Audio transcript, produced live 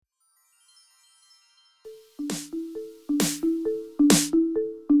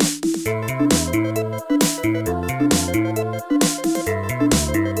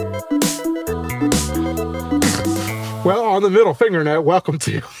on the middle finger note, welcome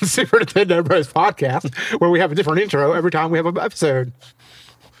to Super Nintendo Bros Podcast, where we have a different intro every time we have an episode.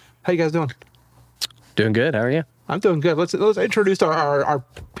 How you guys doing? Doing good. How are you? I'm doing good. Let's introduce our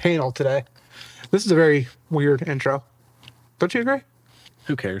panel today. This is a very weird intro. Don't you agree?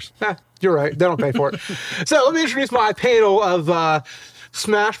 Who cares? You're right. They don't pay for it. So let me introduce my panel of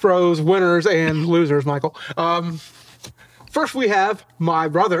Smash Bros. Winners and losers, Michael. First, we have my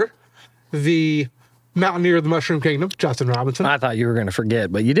brother, the Mountaineer of the Mushroom Kingdom, Justin Robinson. I thought you were going to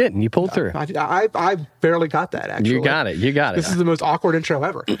forget, but you didn't. You pulled through. I barely got that, actually. You got it. This is the most awkward intro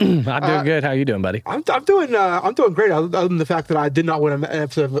ever. I'm doing good. How you doing, buddy? I'm doing great, other than the fact that I did not win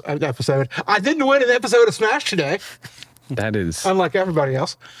an episode. I didn't win an episode of Smash today. That is... Unlike everybody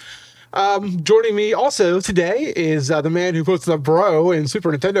else. Joining me also today is the man who puts the bro in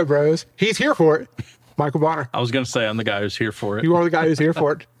Super Nintendo Bros. He's here for it. Michael Bonner. I was going to say I'm the guy who's here for it. You are the guy who's here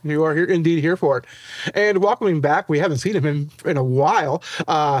for it. You are indeed here for it. And welcoming back, we haven't seen him in a while,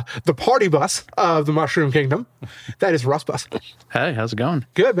 the party bus of the Mushroom Kingdom. That is Russ Bus. Hey, how's it going?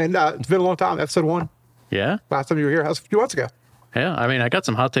 Good, man. It's been a long time. Episode 1. Yeah? Last time you were here. That was a few months ago. Yeah, I mean, I got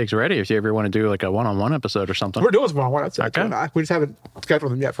some hot takes ready if you ever want to do like a one-on-one episode or something. We're doing some one-on-one episodes. Okay. We just haven't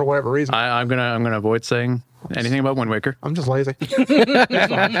scheduled them yet for whatever reason. I'm gonna avoid saying anything about Wind Waker. I'm just lazy.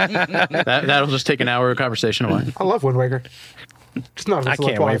 That'll just take an hour of conversation away. I love Wind Waker. Just not. I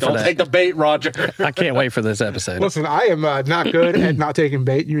can't wait for Don't that. take the bait, Roger. I can't wait for this episode. Listen, I am not good at not taking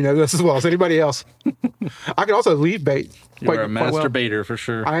bait. You know this as well as anybody else. I can also leave bait. You're a master well. baiter for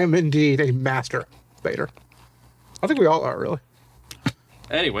sure. I am indeed a master baiter. I think we all are, really.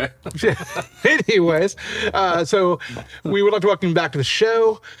 Anyway. Anyways, so we would like to welcome you back to the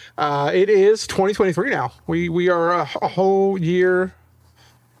show. It is 2023 now. We are a whole year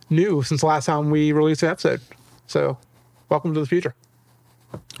new since the last time we released an episode. So welcome to the future.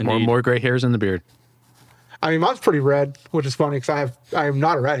 More gray hairs in the beard. I mean, mine's pretty red, which is funny because I am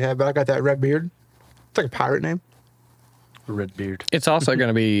not a redhead, but I got that red beard. It's like a pirate name. Red beard. It's also going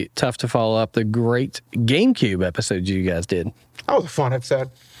to be tough to follow up the great GameCube episode you guys did. That was a fun episode.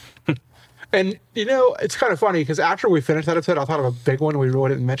 And, you know, it's kind of funny because after we finished that episode, I thought of a big one we really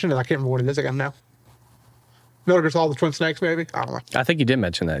didn't mention, and I can't remember what it is again now. Metal Gear Solid: The Twin Snakes, maybe? I don't know. I think you did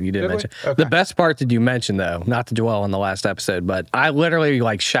mention that. You did Did we? mention. Okay. The best part that you mentioned, though, not to dwell on the last episode, but I literally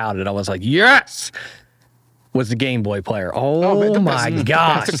like shouted. I was like, yes! Was the Game Boy player. Oh man, the my best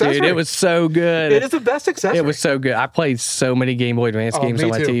gosh, dude. accessory. It was so good. It is the best accessory. It was so good. I played so many Game Boy Advance games me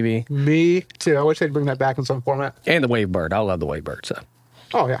on my too. TV. Me too. I wish they'd bring that back in some format. And the Wavebird. I love the Wavebird. So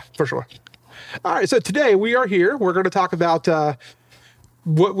Oh, yeah, for sure. All right, so today we are here. We're going to talk about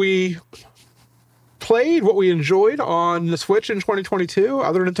what we played, what we enjoyed on the Switch in 2022,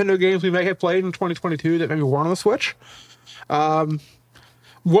 other Nintendo games we may have played in 2022 that maybe weren't on the Switch,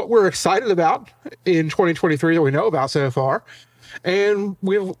 what we're excited about in 2023 that we know about so far, and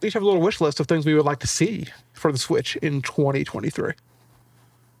we each have a little wish list of things we would like to see for the Switch in 2023.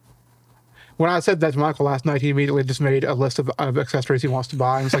 When I said that to Michael last night, he immediately just made a list of accessories he wants to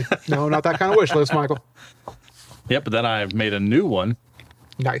buy. And it's like, no, not that kind of wish list, Michael. Yep, but then I've made a new one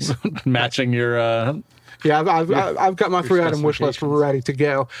Nice. matching your Yeah, I've got my 3-item wish list ready to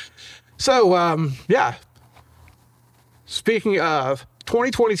go. So, yeah. Speaking of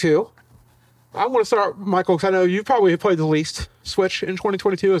 2022, I want to start, Michael, because I know you probably have played the least Switch in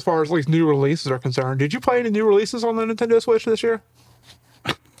 2022 as far as at least new releases are concerned. Did you play any new releases on the Nintendo Switch this year?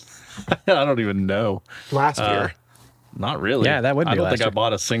 I don't even know. Last year. Not really. Yeah, that would be I don't last think I year.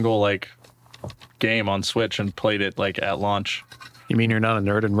 bought a single like game on Switch and played it like at launch. You mean you're not a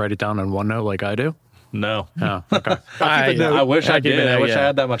nerd and write it down on OneNote like I do? No. Oh, okay. I wish I keep it did. I note, wish yeah. I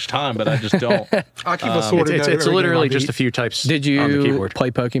had that much time, but I just don't. I keep a sorted It's note of every game literally I just a beat. few types did on the you keyboard.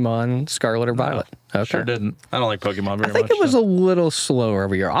 play Pokemon Scarlet or Violet? Okay. Sure didn't. I don't like Pokemon very I think much. it was so. a little slower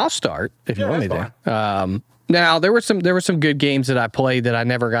every year. I'll start if you Yeah, want me that's to. Now there were some good games that I played that I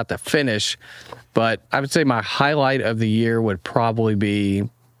never got to finish, but I would say my highlight of the year would probably be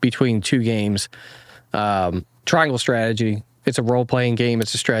between two games. Triangle Strategy. It's a role-playing game.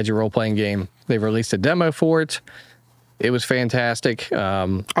 It's a strategy role-playing game. They released a demo for it. It was fantastic.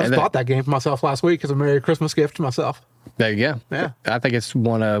 I just bought that game for myself last week as a Merry Christmas gift to myself. There you go. Yeah. I think it's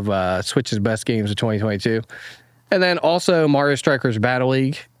one of Switch's best games of 2022. And then also Mario Strikers Battle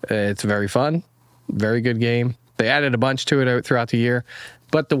League. It's very fun. Very good game. They added a bunch to it throughout the year.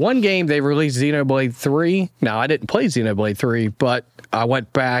 But the one game they released, Xenoblade 3. Now, I didn't play Xenoblade 3, but I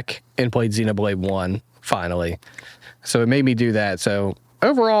went back and played Xenoblade 1 finally. So it made me do that. So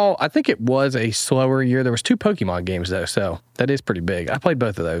overall, I think it was a slower year. There was 2 Pokemon games, though, so that is pretty big. I played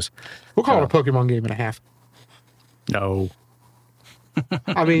both of those. We'll call it a Pokemon game and a half. No.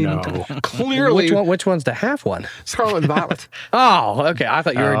 I mean, No. clearly, Which one's the half one? Scarlet and Violet. Oh, okay. I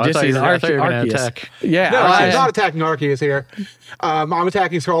thought you were I just thought you using were gonna Arceus. attack. Yeah. No, Arceus. I'm not attacking Arceus here. I'm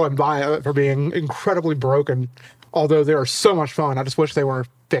attacking Scarlet and Violet for being incredibly broken. Although they are so much fun, I just wish they were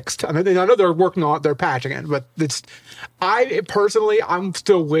fixed. I know they're working on it, they're patching it, but I'm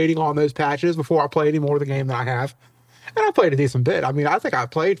still waiting on those patches before I play any more of the game than I have. And I played a decent bit. I mean, I think I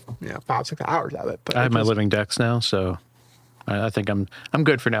played 5-6 hours of it. But I have my living decks now, so I think I'm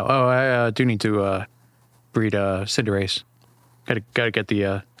good for now. Oh, I do need to breed Cinderace. Gotta get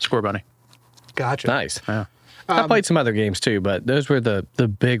the Score Bunny. Gotcha. Nice. Yeah. I played some other games too, but those were the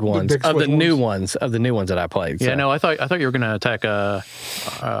big ones big of the Switch new ones that I played. Yeah, so. no, I thought you were gonna attack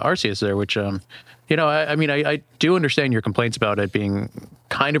Arceus there, which I mean, I do understand your complaints about it being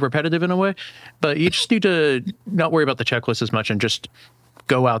kind of repetitive in a way, but you just need to not worry about the checklist as much and just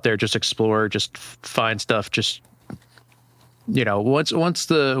go out there, just explore, just find stuff, just once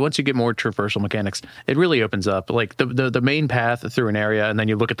you get more traversal mechanics, it really opens up. Like the main path through an area, and then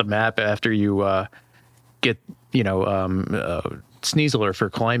you look at the map after you get Sneasler for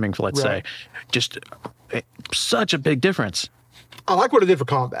climbing, let's Right. say, just such a big difference. I like what it did for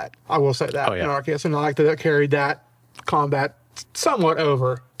combat. I will say that Oh, yeah. in Arceus, and I like that it carried that combat somewhat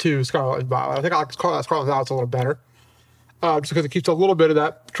over to Scarlet and Violet. I think I like Scarlet and Violet's a little better, just because it keeps a little bit of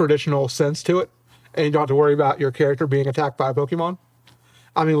that traditional sense to it, and you don't have to worry about your character being attacked by a Pokemon.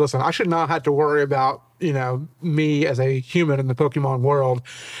 I mean, listen, I should not have to worry about me as a human in the Pokemon world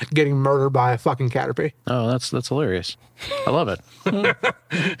getting murdered by a fucking Caterpie. Oh, that's hilarious. I love it.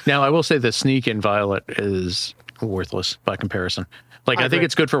 Now, I will say the sneak in Violet is worthless by comparison. Like, I think agree.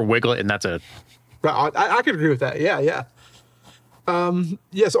 it's good for Wiglet, and that's it. But I could agree with that. Yeah, yeah.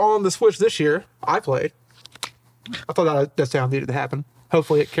 Yes, on the Switch this year, I played. I thought that sound needed to happen.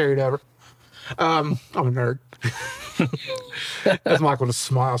 Hopefully, it carried over. I'm a nerd. As Michael just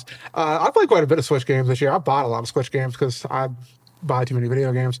smiles. I played quite a bit of Switch games this year. I bought a lot of Switch games because I buy too many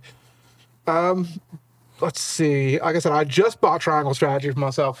video games. Let's see. Like I said, I just bought Triangle Strategy for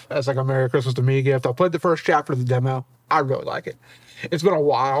myself as like a Merry Christmas to me gift. I played the first chapter of the demo. I really like it. It's been a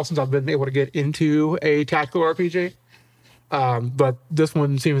while since I've been able to get into a tactical RPG. But this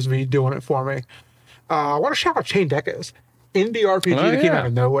one seems to be doing it for me. I want to shout out Chained Echoes. Indie RPG that came yeah. out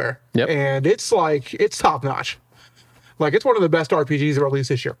of nowhere. Yep. And it's top notch. Like, it's one of the best RPGs that released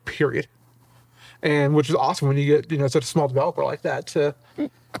this year, period. And which is awesome when you get, such a small developer like that to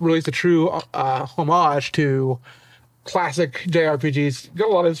release a true homage to classic JRPGs. Got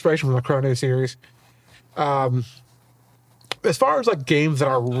a lot of inspiration from the Chrono series. As far as like games that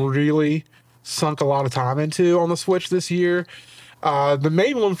I really sunk a lot of time into on the Switch this year, the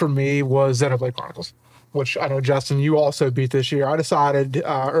main one for me was Xenoblade Chronicles, which I know, Justin, you also beat this year. I decided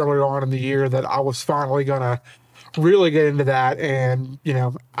earlier on in the year that I was finally going to really get into that and,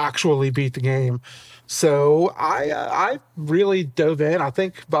 actually beat the game. So I really dove in. I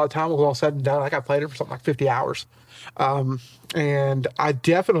think by the time it was all said and done, I played it for something like 50 hours. And I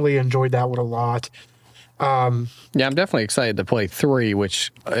definitely enjoyed that one a lot. Yeah, I'm definitely excited to play 3,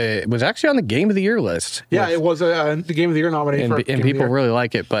 which was actually on the Game of the Year list. Yeah, it was the Game of the Year nominee And, for and Game of the people Year. really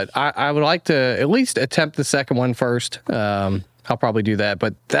like it, but I would like to at least attempt the second one first. I'll probably do that,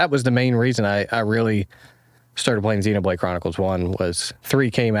 but that was the main reason I really started playing Xenoblade Chronicles 1 was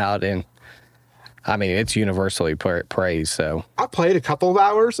 3 came out, and I mean, it's universally praised, so. I played a couple of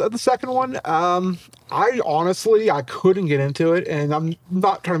hours of the second one. I couldn't get into it, and I'm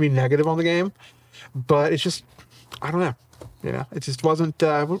not trying to be negative on the game, but it's just, I don't know. It just wasn't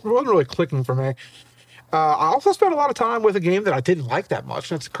really clicking for me. I also spent a lot of time with a game that I didn't like that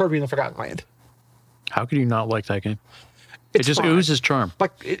much, and it's Kirby and the Forgotten Land. How could you not like that game? It's It just fine. oozes charm.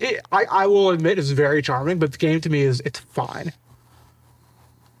 Like, I will admit it's very charming, but the game to me it's fine.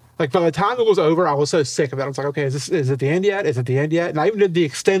 Like, by the time it was over, I was so sick of it. I was like, okay, is it the end yet? Is it the end yet? And I even did the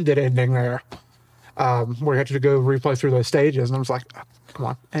extended ending there, where you had to go replay through those stages. And I was like, oh, come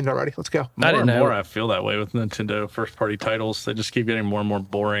on, end already. Let's go. More didn't and know. more I feel that way with Nintendo first party titles. They just keep getting more and more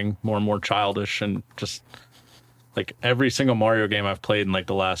boring, more and more childish, and just like every single Mario game I've played in like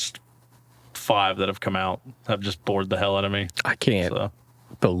the last 5 that have come out have just bored the hell out of me. I can't So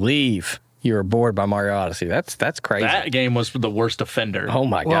believe you were bored by Mario Odyssey. That's crazy. that game was the worst offender. Oh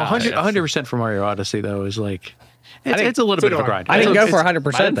my Well, god! 100% for Mario Odyssey, though, is like, it's a little bit of a grind. I didn't go It's- for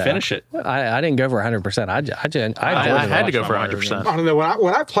 100%. I didn't though. finish it. I didn't go for 100%. I had to go watch for my Mario 100%. I don't know.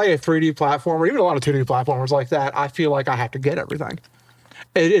 When I play a 3D platformer, even a lot of 2D platformers like that, I feel like I have to get everything.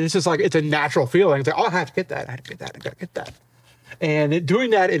 It's just like, it's a natural feeling. It's like, oh, I have to get that. I have to get that. I got to get that. And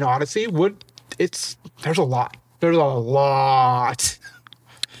doing that in Odyssey there's a lot. There's a lot.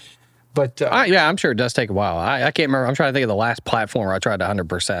 But Yeah, I'm sure it does take a while. I can't remember. I'm trying to think of the last platform where I tried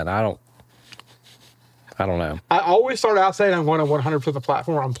 100%. I don't know. I always start out saying I'm going to 100% the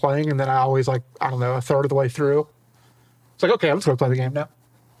platform I'm playing, and then I always a third of the way through. It's like, okay, I'm just going to play the game now.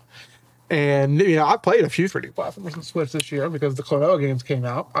 And I played a few 3D platformers on Switch this year because the Klonoa games came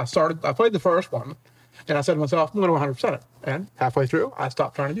out. I played the first one, and I said to myself, I'm going to 100% it. And halfway through, I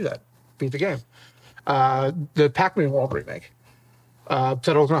stopped trying to do that. Beat the game. The Pac-Man World remake. Said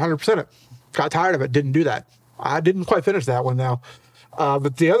I was going to 100% it. Got tired of it. Didn't do that. I didn't quite finish that one though.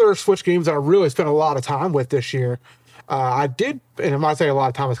 But the other Switch games that I really spent a lot of time with this year, I did, and when I say a lot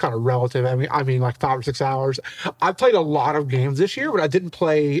of time, it's kind of relative. I mean like 5 or 6 hours. I played a lot of games this year, but I didn't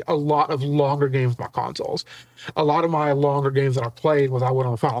play a lot of longer games with my consoles. A lot of my longer games that I played was I went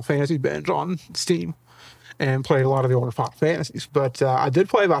on a Final Fantasy binge on Steam and played a lot of the older Final Fantasies. But I did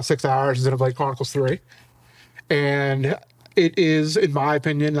play about 6 hours in Xenoblade Chronicles 3. And it is, in my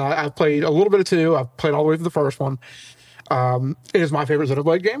opinion, I've played a little bit of 2. I've played all the way through the first one. It is my favorite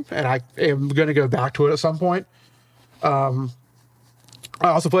Xenoblade game, and I am going to go back to it at some point. I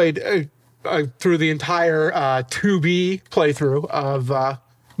also played through the entire 2B playthrough of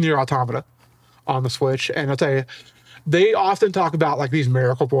Nier Automata on the Switch, and I'll tell you, they often talk about like these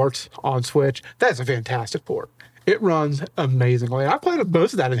miracle ports on Switch. That's a fantastic port. It runs amazingly. I played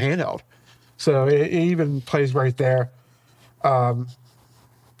most of that in handheld, so it even plays right there.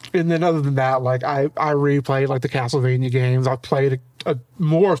 And then other than that, like I replayed like the Castlevania games. I played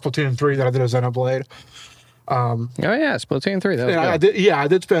more Splatoon 3 than I did a Xenoblade. Oh yeah, Splatoon 3. That was good. I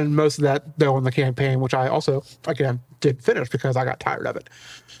did spend most of that though in the campaign, which I also again did finish because I got tired of it.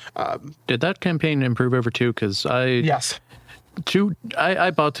 Did that campaign improve over 2? Because yes, 2 I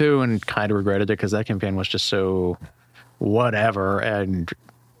bought 2 and kind of regretted it because that campaign was just so whatever, and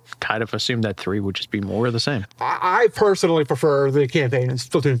kind of assumed that 3 would just be more of the same. I personally prefer the campaign in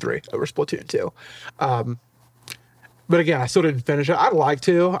Splatoon 3 over Splatoon 2. But again, I still didn't finish it. I'd like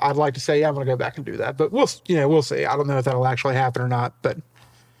to. I'd like to say, yeah, I'm going to go back and do that. But we'll see. I don't know if that'll actually happen or not. But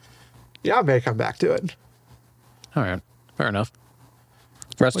yeah, I may come back to it. All right. Fair enough.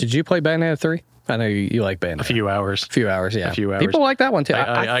 Russ, did you play Bayonetta 3? I know you like Bayonetta. A few hours. A few hours, yeah. A few hours. People like that one too.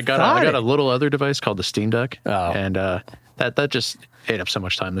 I got a little other device called the Steam Deck. Oh. And that just ate up so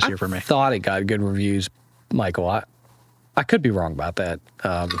much time this year for me. I thought it got good reviews, Michael. I could be wrong about that.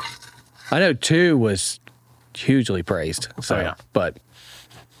 I know 2 was hugely praised. So, yeah. But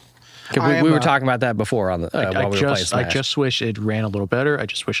we were talking about that before on the while we were playing Smash. I just wish it ran a little better. I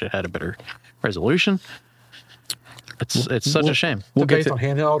just wish it had a better resolution. It's such a shame. Is it based on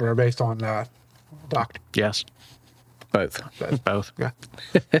handheld or based on docked? Yes. Both. Both. Yeah.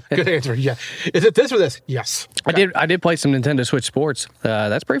 Good answer. Yeah. Is it this or this? Yes. I did play some Nintendo Switch Sports.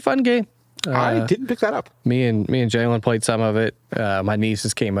 That's a pretty fun game. I didn't pick that up. Me and Jalen played some of it. My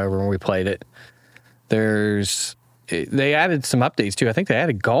nieces came over and we played it. They added some updates too. I think they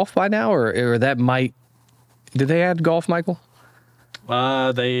added golf by now, or that might. Did they add golf, Michael?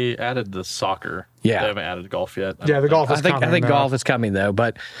 They added the soccer. Yeah. They haven't added golf yet. Yeah, the golf is coming. I think golf is coming though,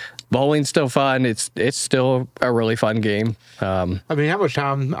 but bowling's still fun. It's still a really fun game. I mean, how much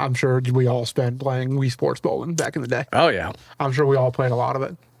time I'm sure did we all spend playing Wii Sports Bowling back in the day? Oh yeah. I'm sure we all played a lot of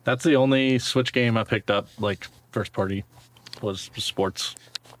it. That's the only Switch game I picked up, like first party, was sports.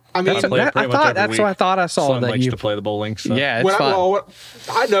 I mean, I play it pretty much every that's week. what I thought I saw Son that likes you. to play the bowling. So. Yeah, it's fun.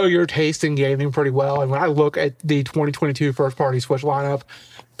 I know your taste in gaming pretty well, and when I look at the 2022 first party Switch lineup,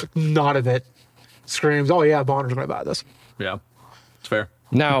 none of it screams, "Oh yeah, Bonner's going to buy this." Yeah, it's fair.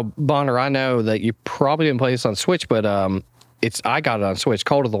 Now, Bonner, I know that you probably didn't play this on Switch, but I got it on Switch.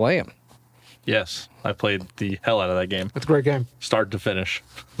 Cult of the Lamb. Yes, I played the hell out of that game, It's a great game. start to finish.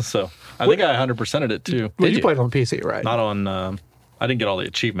 So I think I 100%ed it too. Well, you played it on PC, right? Not on. I didn't get all the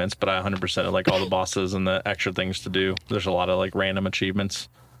achievements, but I 100%ed like all the bosses and the extra things to do. There's a lot of like random achievements,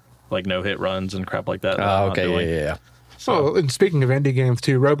 like no hit runs and crap like that. that I'm not Okay, doing. yeah. Oh, and speaking of indie games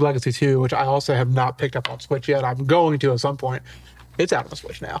too, Rogue Legacy 2, which I also have not picked up on Switch yet. I'm going to at some point. It's out on the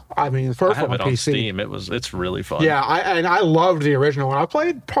Switch now. I mean, the I first have one it on on PC. Steam. It's really fun. Yeah, I loved the original one. I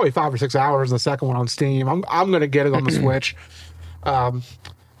played probably 5 or 6 hours the second one on Steam. I'm going to get it on the Switch. I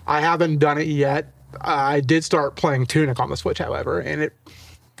haven't done it yet. I did start playing Tunic on the Switch, however, and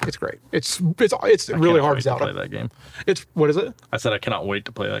it's great. It's really hard to Zelda. play that game. What is it? I said I cannot wait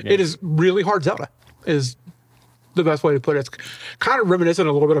to play that game. It is really hard Zelda. Is the best way to put it. It's kind of reminiscent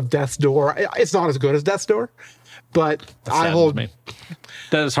a little bit of Death's Door. It's not as good as Death's Door, but That I saddens hold me.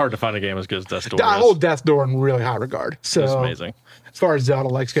 That is hard to find a game as good as Death's Door. I hold Death's Door in really high regard. So It's amazing. as far as Zelda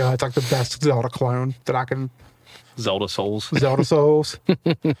likes go, it's like the best Zelda clone that I can. Zelda Souls. Zelda Souls.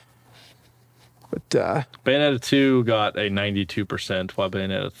 But Bayonetta 2 got a 92%, while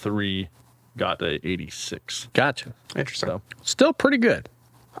Bayonetta 3 got a 86. Gotcha. interesting. So Still pretty good,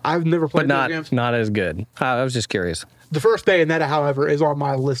 I've never played but those games. not as good. I was just curious. The first Bayonetta, however, is on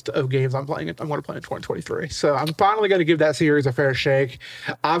my list of games I'm playing. I'm going to play in 2023. So I'm finally going to give that series a fair shake.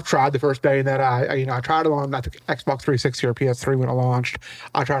 I've tried the first Bayonetta. I tried it on, I think, Xbox 360 or PS3 when it launched.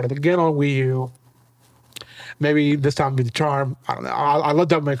 I tried it again on Wii U. Maybe this time will be the charm. I don't know. I love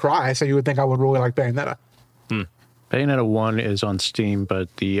Devil May Cry, so you would think I would really like Bayonetta. Bayonetta 1 is on Steam, but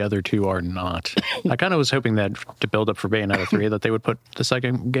the other two are not. I kind of was hoping that to build up for Bayonetta 3 that they would put the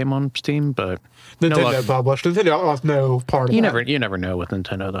second game on Steam, but Nintendo published. Nintendo has no part of that. you never know with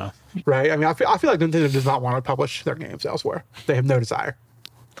Nintendo though. Right? I mean, I feel like Nintendo does not want to publish their games elsewhere. They have no desire.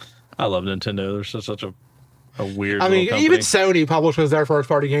 I love Nintendo. They're such a weird. I mean, little even company. Sony publishes their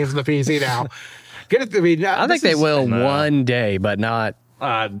first-party games in the PC now. Get it? I mean, I think they will No. one day, but not.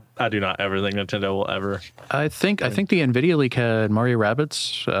 I do not ever think Nintendo will ever. I think the Nvidia leak had Mario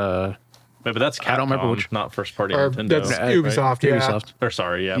Rabbids. But that's Capcom, I don't remember which- not first party Or Nintendo. that's right? Ubisoft. Yeah. Ubisoft. Or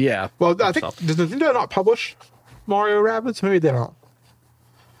sorry, yeah. Yeah. Well, I think Ubisoft. does Nintendo not publish Mario Rabbids? Maybe they don't.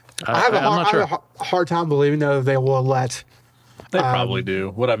 I have I'm not sure. a hard time believing though that they will let. They probably do.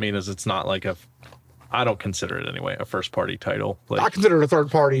 What I mean is, it's not like I don't consider it anyway a first party title. Like, I consider it a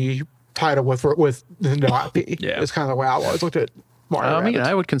third-party title with Nintendo IP. Yeah. It's kind of the way I always looked at Mario. I mean, Rabbids.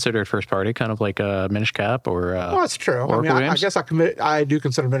 I would consider it first party, kind of like Minish Cap or. Well, that's true. I mean, Oracle I games? guess I do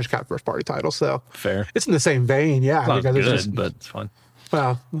consider Minish Cap first-party title, so fair. it's in the same vein, yeah. It's not because good, it's just but it's fun.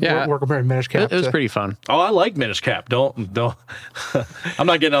 well, Yeah. we're comparing Minish Cap. It was to- pretty fun. Oh, I like Minish Cap. Don't. I'm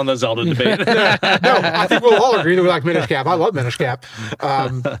not getting on the Zelda debate. No, I think we'll all agree that we like Minish Cap. I love Minish Cap.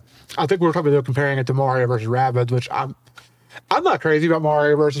 I think we're probably comparing it to Mario versus Rabbids, which I'm not crazy about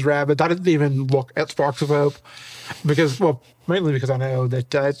Mario versus Rabbids. I didn't even look at Sparks of Hope mainly because I know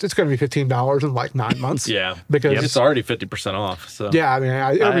that it's going to be $15 in like 9 months. Yeah, because it's already 50% off. So yeah, I mean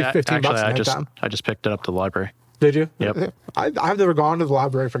it'll be $15 Actually, in no time. I just picked it up to the library. Did you? Yep. I've never gone to the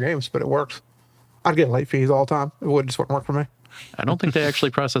library for games, but it works. I'd get late fees all the time. It wouldn't work for me. I don't think they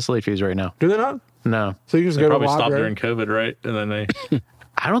actually process late fees right now. Do they not? No, So you just they go to the probably stopped library. during COVID, right? And then they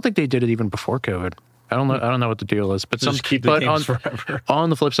I don't think they did it even before COVID. I don't know what the deal is, but just keep the games forever. on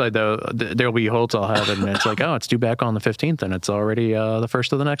the flip side, though, there'll be holds I'll have, and it's like, oh, it's due back on the 15th, and it's already the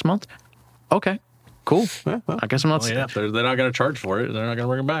first of the next month. Okay, cool. Yeah, well, I guess I'm not. Oh, yeah, they're not going to charge for it. They're not going to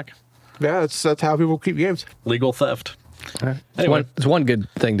bring them back. yeah, that's how people keep games. Legal theft. It's one good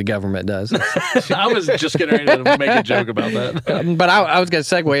thing the government does. I was just getting ready to make a joke about that. But I was going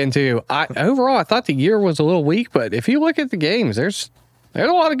to segue into overall, I thought the year was a little weak, but if you look at the games, there's a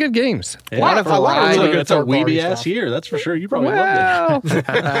lot of good games. A lot of a lot of variety. really good It's a third-party weeby ass stuff. year, that's for sure. You probably loved it.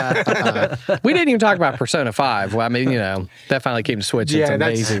 Well, we didn't even talk about Persona 5. Well, I mean, that finally came to Switch. Yeah, It's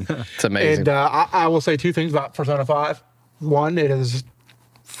that's- amazing. It's amazing. And I will say two things about Persona 5. One, it is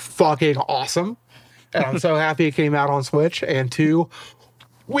fucking awesome. And I'm so happy it came out on Switch. And two,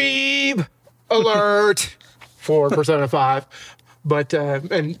 weeb alert for Persona 5. But,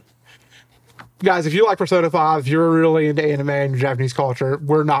 and guys, if you like Persona 5, if you're really into anime and Japanese culture,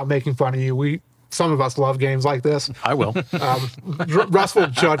 we're not making fun of you. Some of us love games like this. I will, Russ will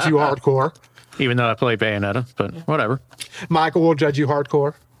judge you hardcore. even though I play Bayonetta, but whatever. Michael will judge you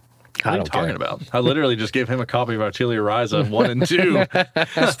hardcore. What are you talking about? I literally just gave him a copy of Artelia Ryza 1 and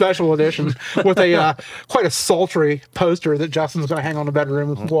 2. Special edition with a quite a sultry poster that Justin's going to hang on the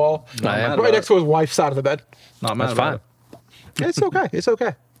bedroom wall, I am. right next to his wife's side of the bed. Not mad That's about fine. it. It's okay. It's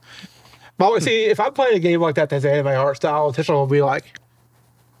okay. But see, if I'm playing a game like that that's anime art style, Tisha will be like,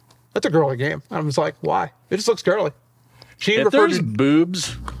 "That's a girly game." I'm just like, "Why? It just looks girly." She If referred there's to,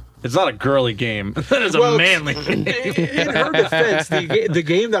 boobs, it's not a girly game. That is a Well, manly game. in her defense, the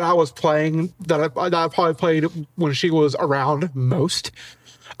game that I was playing, that I probably played when she was around most,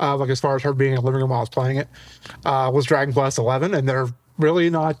 like as far as her being in the living room while I was playing it, was Dragon Quest XI, and there are really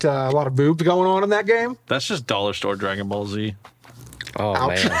not a lot of boobs going on in that game. That's just dollar store Dragon Ball Z. Oh,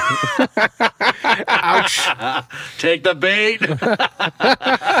 Ouch. man. Ouch! Take the bait.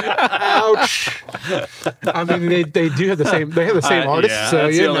 Ouch! I mean, they do have the same. They have the same artist, Yeah, so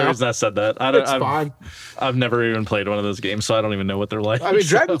that's the you only know. reason I said that. I don't, It's fine. I've never even played one of those games, so I don't even know what they're like. I mean, So-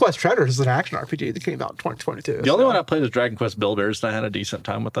 Dragon Quest Treasures is an action RPG that came out in 2022. The only one I played was Dragon Quest Builders, and I had a decent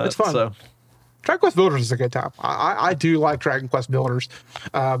time with that. It's fun. So Dragon Quest Builders is a good time. I do like Dragon Quest Builders.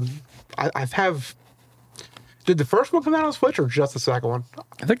 I have. Did the first one come out on Switch or just the second one?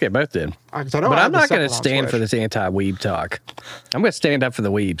 I think they both did. I know But I have I'm the not going second to on stand for Switch. this anti-weeb talk. I'm going to stand up for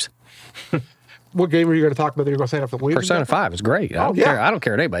the weebs. what game are you going to talk about that you're going to say after the week? Persona 5 is great. I don't yeah. care. I don't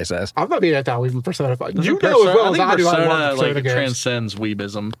care what anybody says. I'm not being at that even Persona 5. You know as Persona- well as I I think do. I Persona, love Persona like games. transcends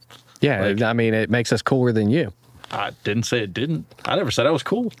weebism. Yeah, I mean, it makes us cooler than you. I didn't say it didn't. I never said I was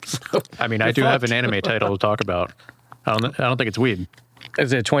cool. So, I mean, I do have an anime title to talk about. I don't think it's weed.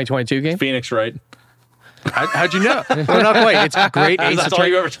 Is it a 2022 game? Phoenix, right? How'd you know? Well, not quite. It's Great Ace That's all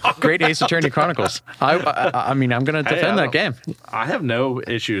you ever talk about. Great Ace Attorney Chronicles. I mean, I'm going to defend I that game. I have no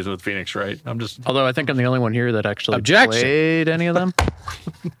issues with Phoenix, right? I'm just Although I think I'm the only one here that actually Objection. played any of them.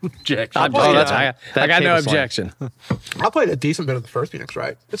 objection. Oh, that's I got no table slang. objection. I played a decent bit of the first Phoenix,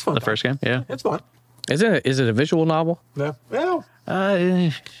 right? It's fun. The first game, yeah. It's fun. Is it a visual novel? No. Well,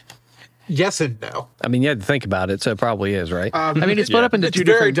 Uh, yes and no. I mean, you had to think about it, so it probably is, right? I mean, it's split up into It's two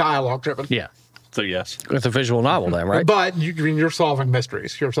very different. dialogue driven. Yeah. So yes, It's a visual novel, then, right? But you're solving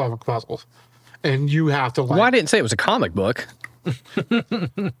mysteries. You're solving puzzles. And you have to, like... Well, I didn't say it was a comic book.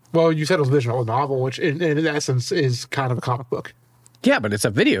 Well, you said it was a visual novel, which in essence is kind of a comic book. Yeah, but it's a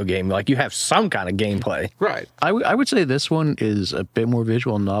video game. Like, you have some kind of gameplay. Right. I would say this one is a bit more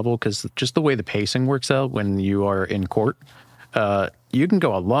visual novel because just the way the pacing works out when you are in court, you can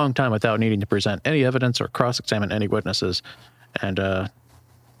go a long time without needing to present any evidence or cross-examine any witnesses, and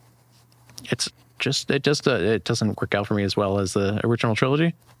it doesn't work out for me as well as the original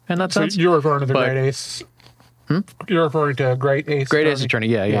trilogy in that So sense. you're referring to the But- Great Ace... You're referring to Great Ace Great Ace Attorney,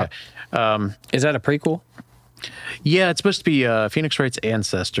 yeah. Is that a prequel? Yeah, it's supposed to be Phoenix Wright's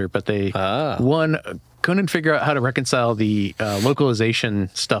ancestor, but they one couldn't figure out how to reconcile the localization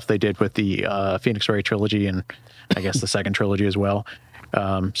stuff they did with the Phoenix Wright trilogy and I guess the second trilogy as well.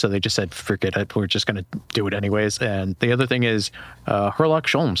 So they just said, "Forget it. We're just going to do it anyways." And the other thing is Herlock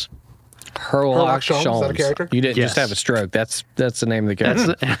Sholmes. Herlock Sholmes, is that a Sholmes. character? You didn't Yes. just have a stroke. That's the name of the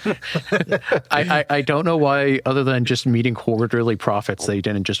character. I don't know why, other than just meeting quarterly profits, they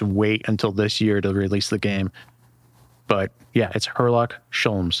didn't just wait until this year to release the game. But yeah, it's Herlock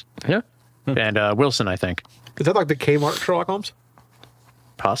Sholmes Yeah. and Wilson, I think, Is that like the Kmart Sherlock Holmes?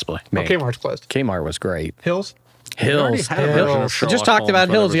 possibly. Man, Oh, Kmart's closed. Kmart was great. Hills? Hills. had a version of Hills. We Sherlock just talked Holmes about when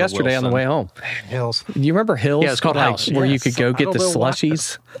there Hills was a yesterday on the Wilson. way home. Hills. Do you remember Hills? Yeah, it's called Like, House. Where you Yes. could go I get don't the know why.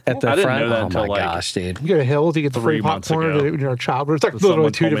 slushies at the I didn't front. know that Oh until, my like, gosh, dude. You go to Hills, you get the 3 free months popcorn ago. when you're a child. It's like Someone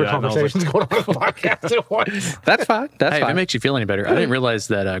literally two told me different that, and I was conversations going on the podcast at once. That's fine. That's Hey, if it fine. makes you feel any better, I didn't realize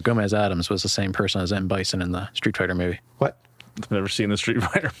that Gomez Adams was the same person as M. Bison in the Street Fighter movie. What? I've never seen the Street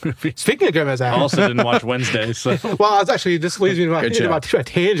Fighter movie. Speaking of Gomez I Adams, also didn't watch Wednesday, so well, I was actually, this leads me to Good show. a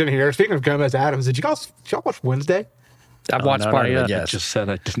tangent here. Speaking of Gomez Adams, did y'all watch Wednesday? I've watched no, part not of it, yet. I yes. just said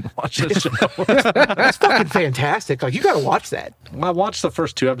I didn't watch this show. It's fucking fantastic. Like, you got to watch that. I watched the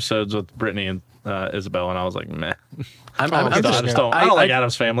first 2 episodes with Brittany and Isabel, and I was like, meh. I'm Oh, I it's just don't. I don't like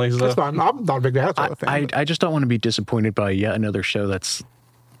Adam's Family. So. That's fine. I'm not a big Avatar fan. I just don't want to be disappointed by yet another show that's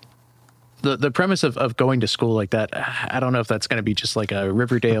the premise of going to school like that. I don't know if that's going to be just like a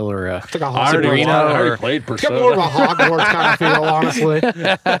Riverdale or a It's like a I already, Sabrina I already or- played It's got more of a Persona. Hogwarts kind of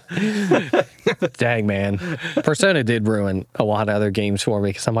feel, honestly. Dang, man. Persona did ruin a lot of other games for me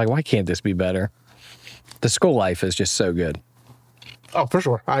because I'm like, why can't this be better? The school life is just so good. Oh, for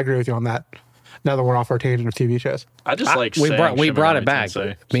sure. I agree with you on that. Now that we're off our tangent of TV shows. I just like we saying brought it Shin Megami back.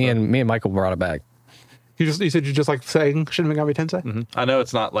 Tensei, Me so. and Michael brought it back. You said you just like saying Shin Megami Tensei? I know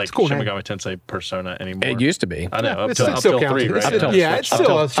it's not like cool Shin name. Megami Tensei Persona anymore. it used to be. I know. It's Up still till counts. 3, right? It's- yeah, it's Up still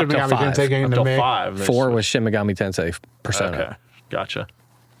till- a Shin up till Megami 5. Tensei game Up to till me. 5. they 4 switched. was Shin Megami Tensei Persona. Okay, gotcha.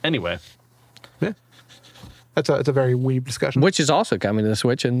 Anyway, Yeah. It's a very weeb discussion. Which is also coming to the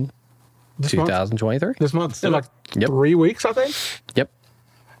Switch in This month? 2023. This month. In like Yep. 3 weeks, I think. Yep.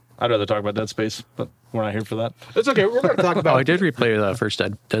 I'd rather talk about Dead Space, but we're not here for that. It's okay. We're going to talk Oh, about I did replay the first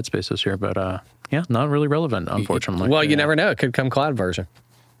Dead Space this year, but yeah, not really relevant, unfortunately. Well, you never know. It could come cloud version.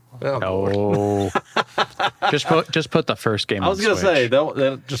 Oh, No. just put the first game. I was on gonna Switch. say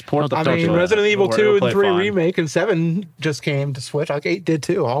they'll just port the. I stuff mean, to it. Resident Evil It'll 2 play and 3 fine. Remake and 7 just came to Switch. Like 8 did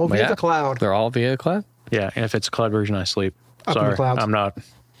too. All via the cloud. They're all via cloud. Yeah, and if it's a cloud version, I sleep. Up in the Sorry, clouds. I'm not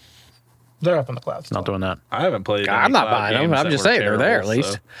They're up in the clouds. not doing that. I haven't played. I'm any not cloud buying them. games I'm that just were saying they're there at terrible,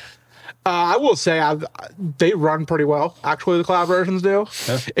 least. so- I will say they run pretty well. Actually, the cloud versions do.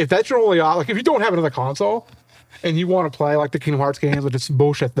 If that's your only like, if you don't have another console and you want to play like the Kingdom Hearts games, which is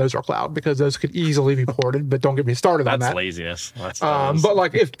bullshit, those are cloud because those could easily be ported. But don't get me started on That's that. laziness. That's But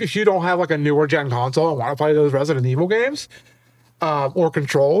like, if you don't have like a newer gen console and want to play those Resident Evil games, or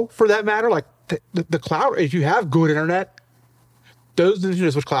Control for that matter, like the cloud, if you have good internet, those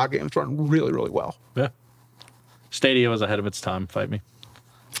Nintendo Switch cloud games run really, really well. yeah. Stadia was ahead of its time. Fight me.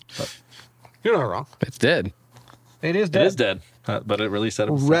 You're not wrong. It's dead. It is It is dead, but it released out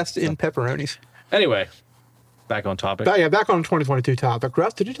of its Rest time, in pepperonis. so. Anyway, back on topic. Back on 2022 topic.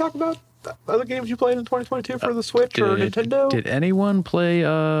 Russ, did you talk about the other games you played in 2022 for the Switch or Nintendo? Did anyone play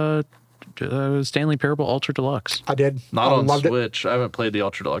Stanley Parable Ultra Deluxe? I did. Not I on loved it. Switch. I haven't played the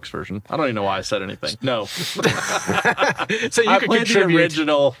Ultra Deluxe version. I don't even know why I said anything. No. So you I could played the contribute.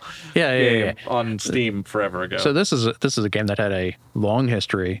 original Yeah. game on Steam forever ago. So this is a game that had a long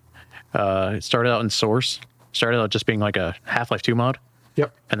history. It started out in Source. Started out just being like a Half-Life 2 mod,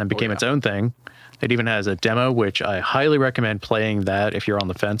 Yep. and then became its own thing. It even has a demo, which I highly recommend playing that if you're on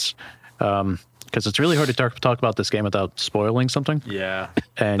the fence, because it's really hard to talk about this game without spoiling something. yeah.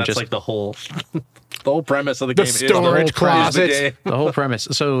 And that's just like the whole premise of the The game. is storage closet. game. the whole premise.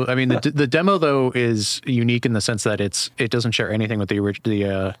 So, I mean, the demo though is unique in the sense that it doesn't share anything with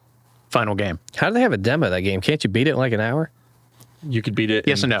the final game. How do they have a demo of that game? Can't you beat it in like an hour? You could beat it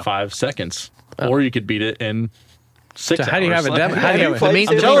Yes in and no. 5 seconds, or you could beat it in 6 So hours. how do you have a demo? How do you have played I mean,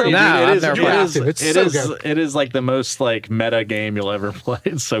 Stanley I'm telling you, no, dude, I've it is, never You played. have to. It's so good. it is like the most like meta game you'll ever play.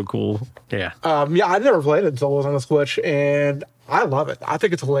 It's so cool. Yeah. Yeah, I never played it until it was on the Switch, and I love it. I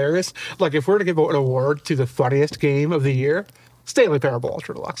think it's hilarious. Like, if we're to give an award to the funniest game of the year, Stanley Parable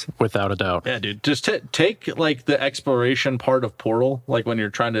Ultra Deluxe. Without a doubt. Yeah, dude. Just take like the exploration part of Portal, like when you're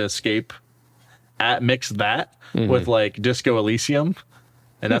trying to escape, mix that with like Disco Elysium,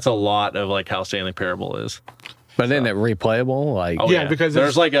 and that's a lot of like how Stanley Parable is. But isn't it replayable? Like, Oh Yeah, because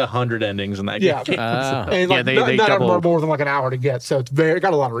there's it's- like 100 endings in that Yeah. game. And like, they none of them are double- more than like an hour to get, so it's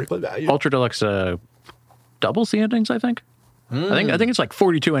got a lot of replay value. Ultra Deluxe doubles the endings, I think. I think it's like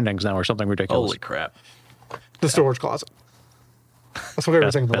 42 endings now or something ridiculous. Holy crap! The storage closet. That's my favorite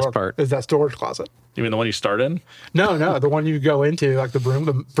Best- thing in the best world. part. Is that storage closet? You mean the one you start in? No, the one you go into, like the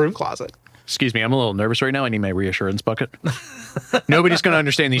broom closet. Excuse me, I'm a little nervous right now. I need my reassurance bucket. Nobody's going to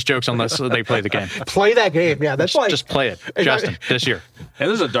understand these jokes unless they play the game. Play that game. Yeah, that's like Just play it, If I- Justin, this year. And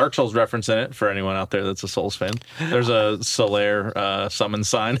there's a Dark Souls reference in it for anyone out there that's a Souls fan. There's a Solaire summon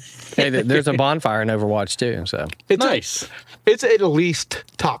sign. hey, there's a bonfire in Overwatch too. So it's Nice. It's at least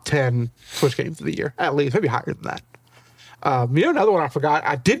top 10 Switch games of the year. At least, maybe higher than that. Another one I forgot.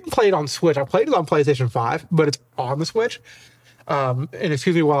 I didn't play it on Switch. I played it on PlayStation 5, but it's on the Switch. And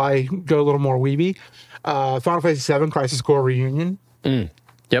excuse me while I go a little more weeby. Final Fantasy VII Crisis Core Reunion.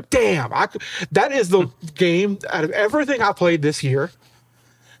 yep. Damn, that is the game out of everything I played this year.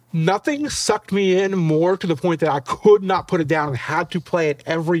 Nothing sucked me in more to the point that I could not put it down and had to play it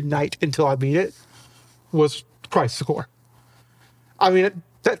every night until I beat it. Was Crisis Core. I mean,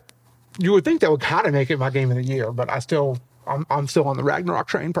 that you would think that would kind of make it my game of the year, but I'm still on the Ragnarok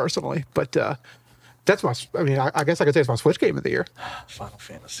train personally. But that's my. I mean, I guess I could say it's my Switch game of the year. Final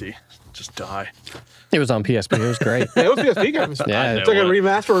Fantasy. Just die. It was on PSP. It was great. Yeah, it was PSP games. Yeah, It's like a what?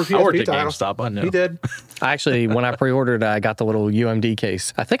 remaster of a I worked PSP at title. GameStop, I know. He did. Actually, when I pre-ordered, I got the little UMD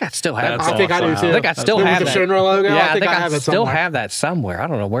case. I think I still have. That's it. I think I do awesome. too. I think I still With have the that. Shinra logo. Yeah, I think I I have it still somewhere. have that somewhere. I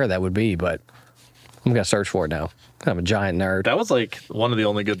don't know where that would be, but I'm gonna search for it now. I'm a giant nerd. That was like one of the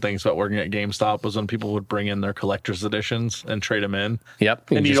only good things about working at GameStop was when people would bring in their collector's editions and trade them in. Yep.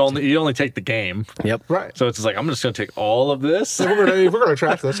 And just- you'd only take the game. Yep. Right. So it's just like I'm just gonna take all of this. If we're gonna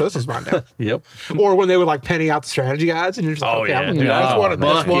trash this, so this is mine now. Yep. Or when they would like penny out the strategy guides, and you're just like, Oh okay, yeah, I'm dude. gonna do this one, and this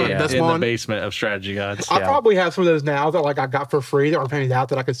Bucket one, and this in one. the basement of strategy guides. I probably have some of those now that like I got for free that were pennied out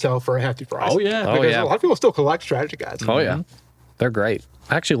that I could sell for a hefty price. Oh, yeah. Oh, Because yeah. a lot of people still collect strategy guides. Oh yeah. They're great.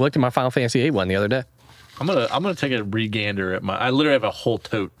 I actually looked at my Final Fantasy VIII one the other day. I'm gonna take a regander at my. I literally have a whole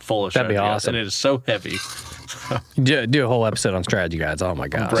tote full of That'd be strategy guides, awesome. and it is so heavy. Do a whole episode on strategy guides. Oh my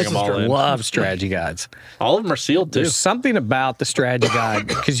god. Bring 'em all in. Love strategy guides. All of them are sealed too. There's something about the strategy guide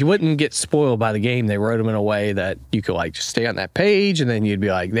because you wouldn't get spoiled by the game. They wrote them in a way that you could like just stay on that page and then you'd be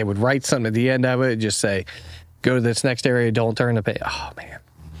like, they would write something at the end of it, just say, go to this next area, don't turn the page. Oh man,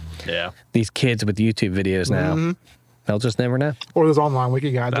 Yeah. these kids with YouTube videos now, they'll just never know. Or those online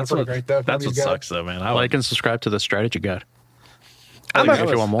wiki guides. That's They're what. pretty great though. That's what Nobody's got it. sucks though, man. I Like and subscribe to the strategy guide. I'm, if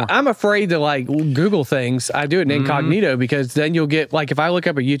you want more. I'm afraid to like Google things. I do it in incognito because then you'll get like if I look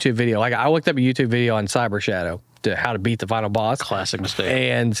up a YouTube video, like I looked up a YouTube video on Cyber Shadow to how to beat the final boss. Classic mistake.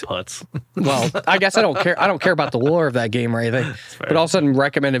 And putts. well, I guess I don't care. I don't care about the lore of that game or anything. But all of a sudden,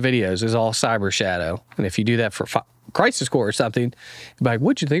 recommended videos is all Cyber Shadow, and if you do that for Crisis Core or something, you're like,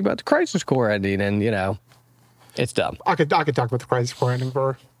 "What'd you think about the Crisis Core ending?" And you know, it's dumb. I could talk about the Crisis Core ending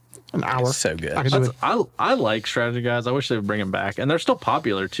for an hour. It's so good. I could do it. I like strategy guides. I wish they would bring them back, and they're still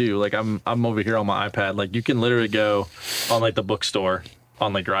popular too. Like I'm over here on my iPad. Like you can literally go on like the bookstore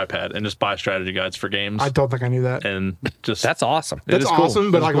on like your iPad and just buy strategy guides for games. I don't think I knew that. And just That's awesome. It That's is cool.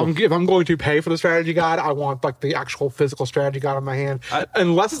 awesome, but It is like cool. if I'm going to pay for the strategy guide, I want like the actual physical strategy guide in my hand.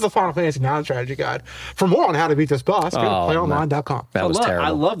 Unless it's the Final Fantasy IX strategy guide. For more on how to beat this boss, go to Oh, playonline.com. That was terrible. I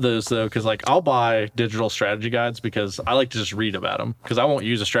love those though, because like I'll buy digital strategy guides because I like to just read about them. Because I won't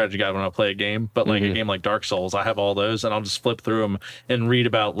use a strategy guide when I play a game, but like a game like Dark Souls, I have all those, and I'll just flip through them and read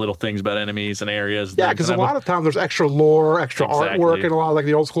about little things about enemies and areas. Yeah, because a lot of times there's extra lore, extra Exactly. artwork, and a lot of like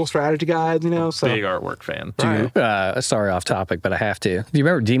the old school strategy guides, you know. So big artwork fan. Sorry, off topic, but I have to. Do you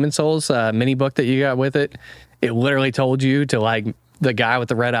remember Demon Souls mini book that you got with it? It literally told you to like the guy with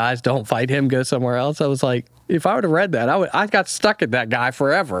the red eyes, don't fight him, go somewhere else. I was like, if I would have read that, I got stuck at that guy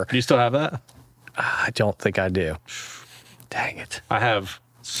forever. Do you still have that? I don't think I do. Dang it. I have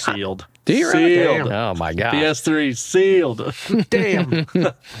sealed. Do you really? Sealed. Oh my god. PS3 sealed damn.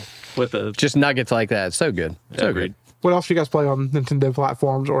 with a Just nuggets like that. So good. So agreed. good. What else do you guys play on Nintendo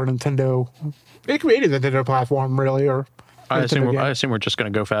platforms or Nintendo? It could be any Nintendo platform, really, or I Nintendo assume game. we're just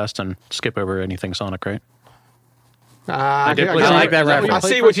going to go fast and skip over anything Sonic, right? I did play I Sonic. like that Is that what you reference. I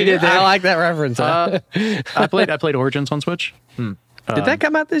see what you did there. I like that reference. I played Origins on Switch. Did that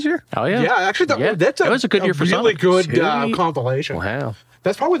come out this year? Oh yeah, Yeah, actually, Yeah, that's that was a good year for really Sonic. good Sweet. compilation. Wow.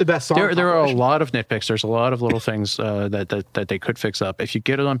 That's probably the best song. There are a compilation. lot of nitpicks. There's a lot of little things that they could fix up. If you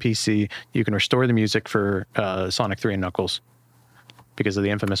get it on PC, you can restore the music for Sonic 3 and Knuckles because of the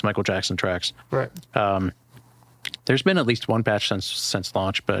infamous Michael Jackson tracks. Right. There's been at least one patch since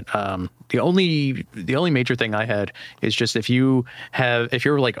launch, but the only major thing I had is just if you're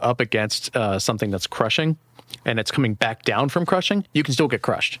like up against something that's crushing and it's coming back down from crushing, you can still get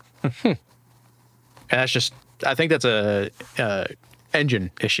crushed. And that's just, I think that's a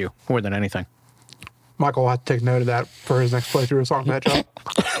engine issue more than anything. Michael will have to take note of that for his next playthrough of Sonic the Hedgehog.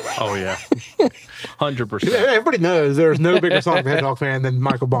 Oh yeah, 100%. Everybody knows there's no bigger Sonic the Hedgehog fan than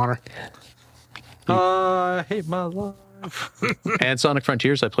Michael Bonner. I hate my life. And Sonic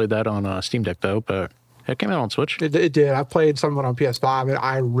Frontiers, I played that on Steam Deck though, but it came out on Switch. It did. I played some of it on PS5, and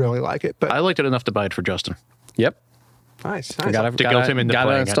I really like it. But I liked it enough to buy it for Justin. Yep. nice. Got guilt him into it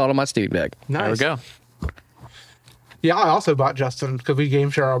playing it. installed on my Steam Deck. nice. There we go. Yeah, I also bought Justin because we game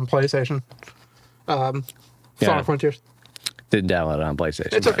share on PlayStation. Yeah. Sonic Frontiers. Didn't download it on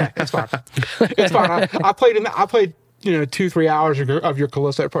PlayStation. It's okay. It's fine. It's fine. I played 2-3 hours of your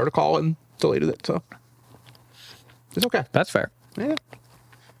Callisto Protocol and deleted it. So it's okay. That's fair. Yeah,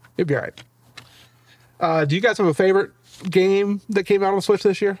 it'd be all right. Do you guys have a favorite game that came out on Switch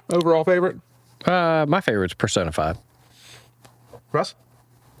this year? Overall favorite? My favorite's Persona 5. Russ?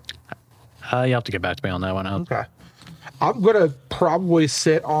 You have to get back to me on that one. Okay. I'm gonna probably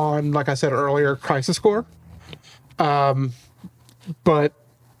sit on, like I said earlier, Crisis Core. But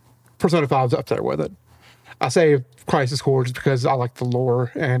Persona 5's up there with it. I say Crisis Core just because I like the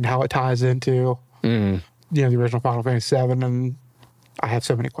lore and how it ties into the original Final Fantasy VII, and I have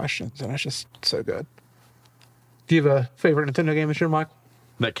so many questions, and it's just so good. Do you have a favorite Nintendo game this year, Michael?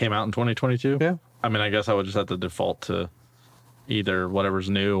 That came out in 2022. Yeah. I mean, I guess I would just have to default to either whatever's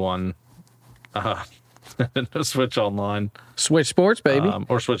new on Switch Online, Switch Sports, baby.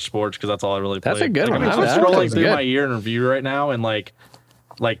 or Switch Sports, because that's all I really play. That's a good one. I'm I just like scrolling that. through Good. my year in review right now, and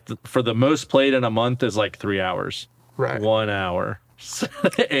for the most played in a month is like 3 hours. Right. 1 hour.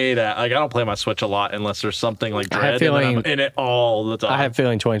 8 hours. Like, I don't play my Switch a lot unless there's something like I have Dread, and then I'm feeling- in it all the time. I have a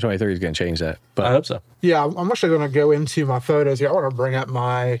feeling 2023 is going to change that. I But hope so. Yeah, I'm actually going to go into my photos here. I want to bring up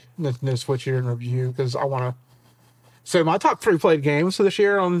my Nintendo Switch year in review because I want to. So my top 3 played games for this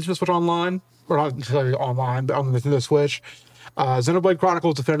year on the Switch Online, or not necessarily online, but on the Nintendo Switch. Xenoblade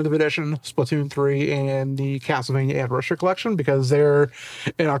Chronicles Definitive Edition, Splatoon 3, and the Castlevania Anniversary Collection, because they're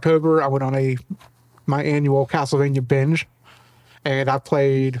in October. I went on my annual Castlevania binge, and I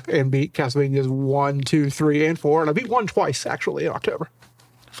played and beat Castlevanias 1, 2, 3, and 4, and I beat 1 twice actually in October.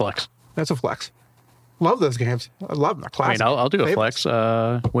 Flex. That's a flex. Love those games. I love them. They're I mean, classic. I'll do a favorites.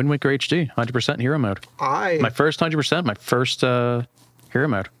 flex. Wind Waker HD, 100% hero mode. My first 100%, my first hero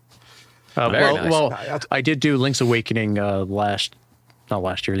mode. Very nice. Well, I did do Link's Awakening not last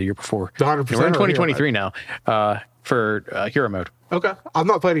year, the year before. The 100% We're in or hero 2023 now for hero mode. Okay, I've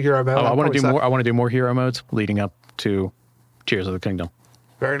not played a hero mode. I I'll want to probably do say- more. I want to do more hero modes leading up to Tears of the Kingdom.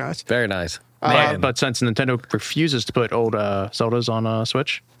 Very nice. very nice. But since Nintendo refuses to put old Zeldas on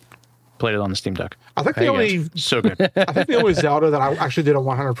Switch, played it on the Steam Deck. I think the There only you So good. I think the only Zelda that I actually did a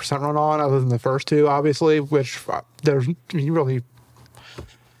 100% run on, other than the first 2, obviously, which you really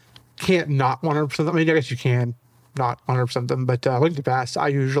can't not 100%. I mean, I guess you can not 100% them, but Link to the Past, I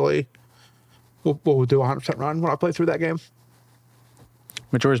usually will do a 100% run when I play through that game.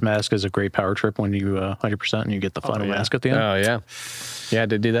 Majora's Mask is a great power trip when you 100% and you get the final yeah. mask at the end. Oh yeah, you had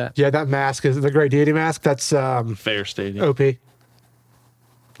to do that. Yeah, that mask is the Great Deity mask. That's Fair Stadium. OP.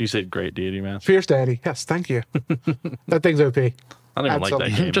 You said great deity match. Fierce Daddy. Yes, thank you. That thing's OP. I don't even like that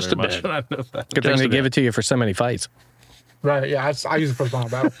Absolutely. game Just very a much. bit. I know that. Good thing Just they a give bit. it to you for so many fights. Right, yeah, I use it for the final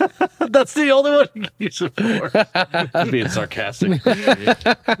battle. That's the only one you can use it for. Being sarcastic.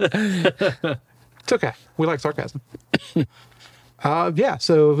 It's okay. We like sarcasm. Yeah,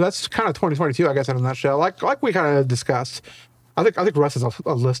 so that's kind of 2022, I guess, in a nutshell. Like we kind of discussed. I think Russ has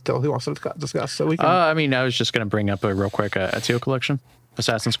a list still he wants to discuss, so we can. I mean, I was just going to bring up a real quick Ezio collection,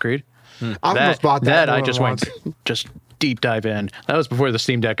 Assassin's Creed. I almost bought that. I more just than went once. just deep dive in. That was before the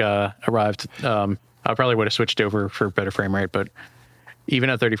Steam Deck arrived. I probably would have switched over for better frame rate, but even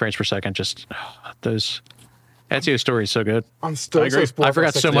at 30 frames per second, just those Ezio story is so good. I'm still I agree. so spoiled I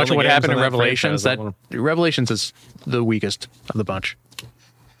forgot for so 60. much of only what games happened in in that Revelations. franchise That Revelations is the weakest of the bunch. But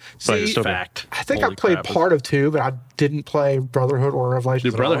See, it's still good. Fact. I think Holy I played crap. part of 2, but I didn't play Brotherhood or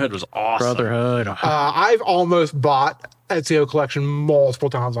Revelations. Dude, at all. Brotherhood was awesome. Brotherhood. I've almost bought Ezio Collection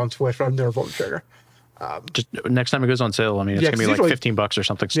multiple times on Switch, but I've never pulled the trigger. Just next time it goes on sale, I mean, it's Yeah, gonna be 'cause like usually- $15 or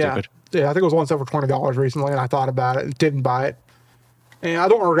something Yeah, stupid. yeah. I think it was once over $20 recently, and I thought about it and didn't buy it. And I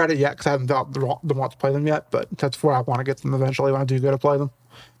don't regret it yet because I haven't felt the want to play them yet. But that's where I want to get them eventually when I do go to play them.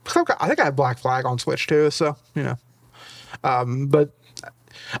 Because I think I have Black Flag on Switch too, so you know. But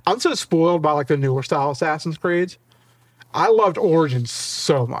I'm so spoiled by like the newer style Assassin's Creed. I loved Origins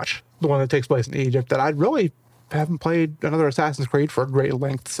so much, the one that takes place in Egypt, that I really haven't played another Assassin's Creed for a great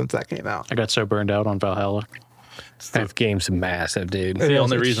length since that came out. I got so burned out on Valhalla. That game's massive, dude. It's the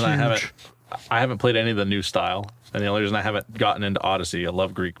only It's reason huge. I haven't played any of the new style. And the only reason I haven't gotten into Odyssey, I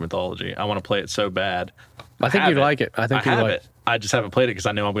love Greek mythology. I want to play it so bad. I think have you'd like it. I think you'd have like it. I just haven't played it because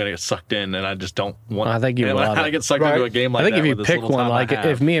I know I'm going to get sucked in, and I just don't want. I think you'd and when love I it. get sucked Right. into a game like I think that. if you with this pick little one, time like I have,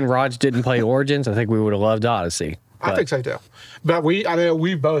 if me and Raj didn't play Origins, I think we would have loved Odyssey. I But think so too. But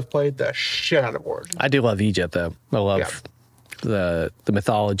we both played the shit out of Origins. I do love Egypt though. I love the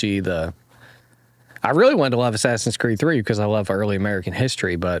mythology. I really wanted to love Assassin's Creed 3 because I love early American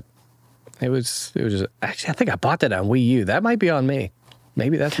history, but it was just, actually I think I bought that on Wii U. That might be on me.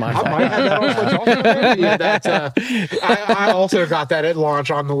 Maybe that's my I fault. might have that on Switch also. Yeah, that's, I also got that at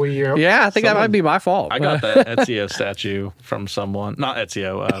launch on the Wii U. Yeah, I think that might be my fault. I got that Ezio statue from someone, not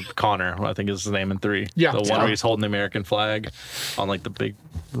Ezio, Connor, I think is his name in 3. Yeah. The one where he's holding the American flag on like the big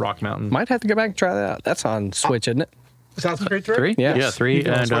rock mountain. Might have to go back and try that out. That's on Switch, isn't it? Assassin's Creed 3? 3? Yes. Yeah, 3 You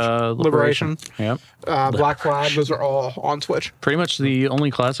can and switch. Liberation. Yep. Black Flag, those are all on Switch. Pretty much the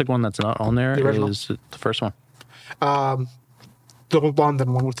only classic one that's not on there The original. is the first one. The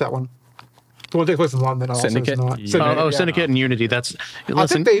London one, what's that one? The one that takes place in London also is Syndicate? not. Oh, yeah. Syndicate and Unity. That's I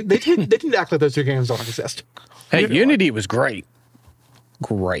listen. think they didn't act like those two games don't exist. Hey, Unity was great.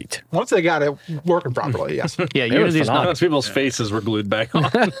 Great. Once they got it working properly, yes. yeah, was Unity's phenomenal. not. Once people's faces were glued back on.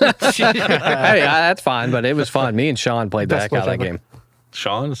 Hey, that's fine, but it was fun. Me and Sean played the Best heck out of that Switch game.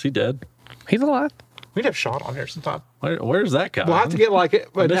 Sean, is he dead? He's alive. We'd have Sean on here sometime. Where's that guy? We'll have to get like an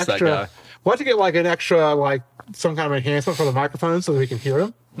miss that extra. guy. We'll have to get like an extra like some kind of enhancement for the microphone so that we can hear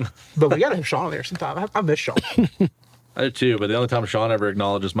him. But we gotta have Sean on there sometime. I miss Sean. I do too, but the only time Sean ever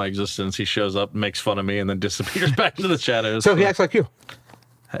acknowledges my existence, he shows up, makes fun of me, and then disappears back into the shadows. So he acts like you.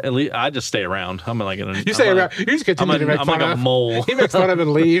 At least I just stay around. I'm like You stay around. You just continue to make I'm fun like a of. mole He makes fun of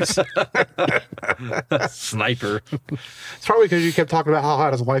and leaves. sniper. It's probably because you kept talking about how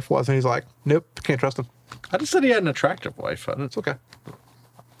hot his wife was, and he's like, "Nope, can't trust him." I just said he had an attractive wife. It's okay.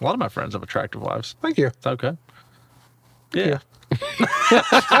 A lot of my friends have attractive wives. Thank you. It's okay. Yeah.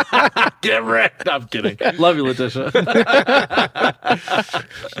 Get wrecked. I'm kidding. Love you, Letitia.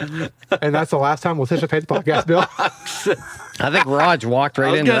 And that's the last time Letitia paid the podcast bill. I think Raj walked I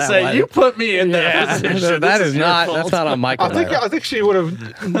right was into gonna that say one. you put me in that position. that This is your not. fault. That's not on Michael. I think she would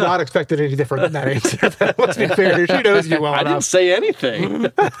have not expected any different than that answer. Let's be fair. She knows you well I didn't enough. say anything.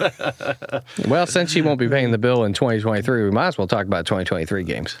 Well, since she won't be paying the bill in 2023, we might as well talk about 2023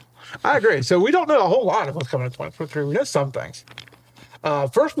 games. I agree. So we don't know a whole lot of what's coming in 2023. We know some things.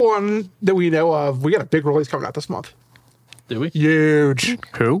 First one that we know of, we got a big release coming out this month. Do we? Huge,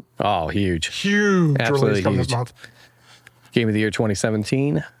 Who? Oh, huge. huge Absolutely release coming this huge. month. Game of the year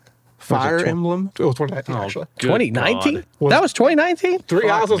 2017. Fire tw- Emblem. It was 2019, actually. Good 2019? God. That was 2019? Three Fuck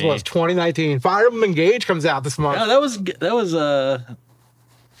Houses me. was 2019. Fire Emblem Engage comes out this month. No, that was the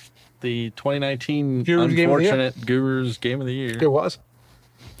 2019 Guru's Game of the Year? unfortunate Guru's Game of the Year. It was.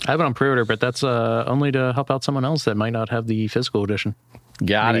 I have it on pre-order, but that's only to help out someone else that might not have the physical edition.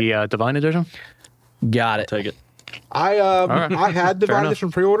 Got it. The Divine edition. Got it. Take it. I right. I had Fair Divine enough.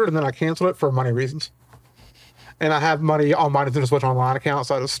 Edition pre-ordered and then I canceled it for money reasons. and I have money on my Nintendo Switch Online account,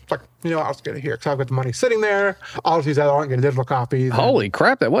 so I just like, I'll just get it here because I've got the money sitting there. I'll just use that on and get a digital copy. Holy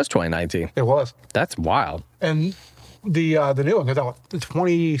crap, that was 2019. It was. That's wild. And the new one goes out the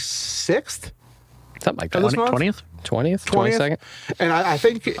 26th. Something like that. 20th? 20th? 22nd? And I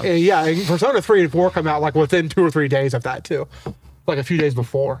think, and Persona 3 and 4 come out like within 2 or 3 days of that too. Like a few days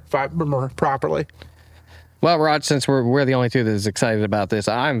before, if I remember properly. Well, Rod, since we're the only two that is excited about this,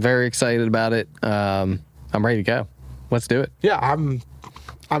 I'm very excited about it. I'm ready to go. Let's do it. Yeah,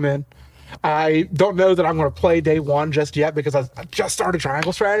 I'm in. I don't know that I'm going to play day one just yet because I just started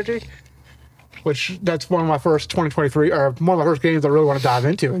Triangle Strategy, which that's one of my first 2023 or one of my first games I really want to dive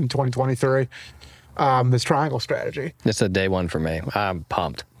into in 2023. This Triangle Strategy. It's a day one for me. I'm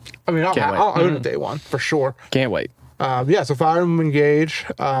pumped. I mean, I'll own it day one for sure. Can't wait. So Fire Emblem Engage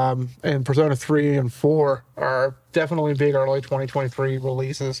and Persona 3 and 4 are definitely big early 2023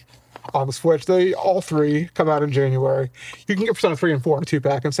 releases on the Switch. They all three come out in January. You can get Persona 3 and 4 in a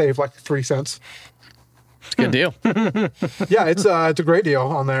 2-pack and save like 3 cents. It's a good deal. Yeah, it's a great deal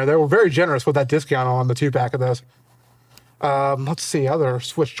on there. They were very generous with that discount on the 2-pack of those. Let's see, other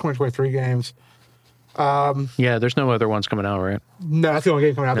Switch 2023 games. Yeah, there's no other ones coming out, right? No, that's the only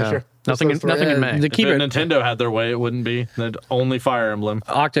game coming out this year. Nothing in May. The If Nintendo had their way, it wouldn't be. They'd only Fire Emblem.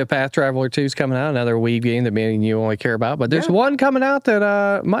 Octopath Traveler 2 is coming out, another Wii game that me and you only care about. But there's one coming out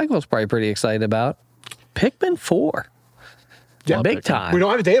that Michael's probably pretty excited about. Pikmin 4. Yeah, big time. We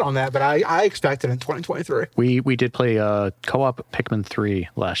don't have a date on that, but I expect it in 2023. We did play co-op Pikmin 3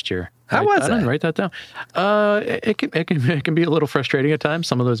 last year. How was I it? didn't write that down. It can be a little frustrating at times.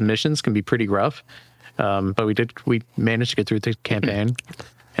 Some of those missions can be pretty rough. But we managed to get through the campaign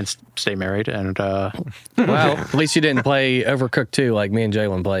and stay married. And Well, at least you didn't play Overcooked 2 like me and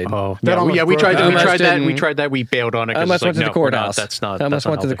Jalen played. We tried that. Almost We tried that. didn't- We tried that. We bailed on it. I almost went to the courthouse. That's not. I almost that's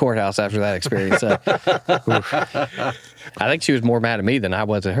not went to the healthy. courthouse after that experience. So. I think she was more mad at me than I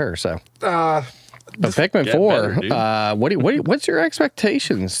was at her. So, but Pikmin get 4. better, dude. What's your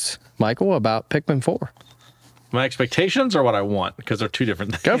expectations, Michael, about Pikmin 4? My expectations are what I want because they're two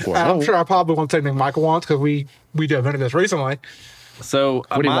different things. Go for it. I'm sure I probably won't say anything Michael wants because we dove into this recently. So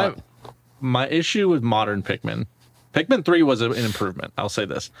What do you want? my issue with modern Pikmin 3 was an improvement. I'll say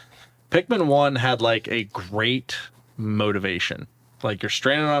this. Pikmin 1 had like a great motivation. Like you're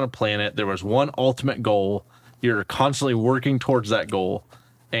stranded on a planet. There was one ultimate goal. You're constantly working towards that goal.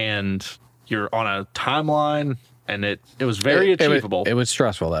 And you're on a timeline. And it was very achievable. It was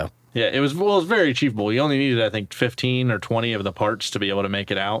stressful, though. Yeah, it was very achievable. You only needed, I think, 15 or 20 of the parts to be able to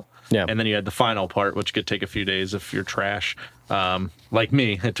make it out. Yeah. And then you had the final part, which could take a few days if you're trash. Like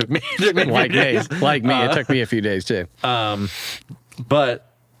me, it took me a few days. Like me, it took me a few days too.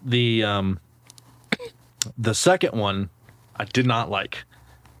 But the second one, I did not like.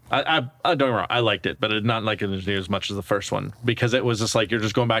 I don't get me wrong, I liked it, but I did not like it as much as the first one because it was just like you're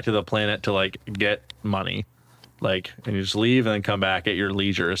just going back to the planet to like get money. Like, and you just leave and then come back at your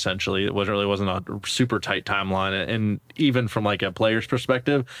leisure, essentially. It wasn't a super tight timeline. And even from like a player's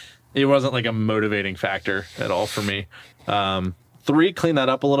perspective, it wasn't like a motivating factor at all for me. 3 cleaned that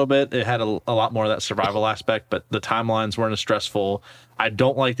up a little bit. It had a lot more of that survival aspect, but the timelines weren't as stressful. I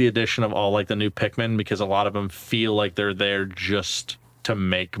don't like the addition of all like the new Pikmin because a lot of them feel like they're there just to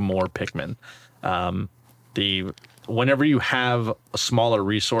make more Pikmin. Whenever you have smaller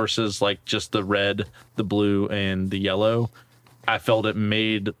resources like just the red, the blue, and the yellow, I felt it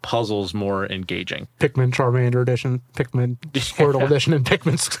made puzzles more engaging. Pikmin Charmander edition, Pikmin Squirtle edition, and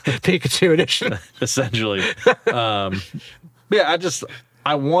Pikmin Pikachu edition. Essentially. Yeah,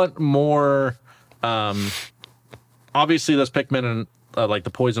 I want more. Obviously, those Pikmin and like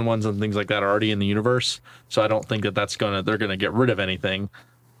the poison ones and things like that are already in the universe, so I don't think that they're gonna get rid of anything.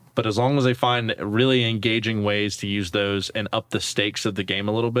 But as long as they find really engaging ways to use those and up the stakes of the game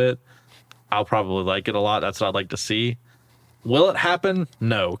a little bit, I'll probably like it a lot. That's what I'd like to see. Will it happen?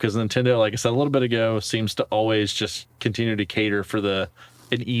 No, because Nintendo, like I said a little bit ago, seems to always just continue to cater for an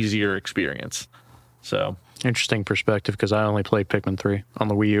easier experience. So Interesting perspective because I only played Pikmin 3 on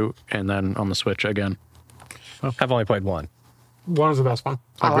the Wii U and then on the Switch again. I've only played one. One is the best one.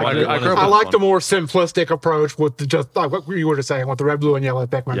 I grew up like with the one. more simplistic approach with just like what you were just saying with the red, blue, and yellow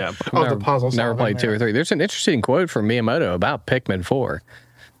Pikmin of the puzzle. Never played 2 or 3. There's an interesting quote from Miyamoto about Pikmin 4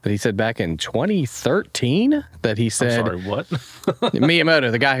 that he said back in 2013 that he said, sorry, what?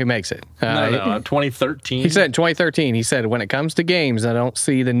 Miyamoto, the guy who makes it. No, 2013. He said in 2013, he said, when it comes to games, I don't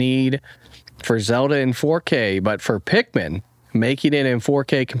see the need for Zelda in 4K, but for Pikmin, making it in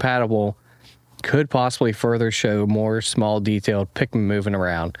 4K compatible could possibly further show more small detailed Pikmin moving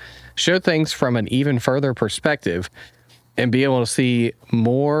around, show things from an even further perspective, and be able to see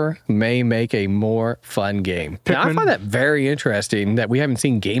more may make a more fun game. Now, I Pikmin. find that very interesting that we haven't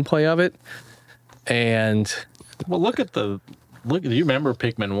seen gameplay of it. And Well, look. Do you remember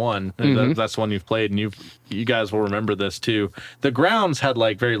Pikmin 1? That's one you've played, and you guys will remember this too. The grounds had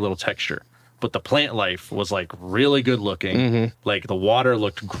like very little texture, but the plant life was like really good looking. Like the water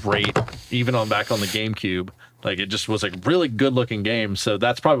looked great, even back on the GameCube. Like it just was like really good looking game. So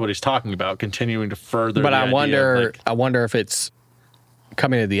that's probably what he's talking about, continuing to further. but the I idea wonder, of, like, I wonder if it's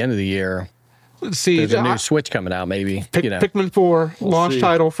coming at the end of the year. Let's see. There's a new Switch coming out, maybe. Pikmin 4 launch see.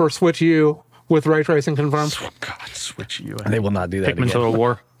 title for Switch U with ray tracing confirmed. God, Switch you. They will not do that Pikmin again. Total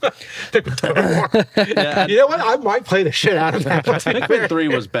War. Pikmin Total War. You know what? I might play the shit out of that. Pikmin 3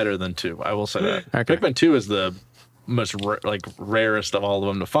 was better than 2. I will say that. Okay. Pikmin 2 is the most rarest of all of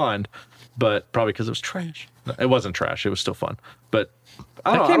them to find, but probably because it was trash. No, it wasn't trash. It was still fun. But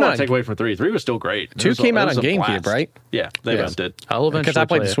I don't came want out- to take away from 3. 3 was still great. Two came out on a GameCube, blast. right? Yeah, they Yes. both did. I'll eventually Because I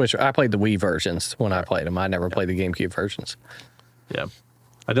played play the it. Switch. I played the Wii versions when I played them. I never played the GameCube versions. Yeah.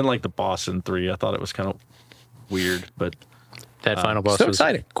 I didn't like the boss in 3. I thought it was kind of weird, but That final boss still was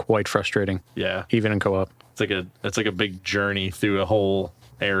exciting. quite frustrating, yeah. even in co-op. It's like a big journey through a whole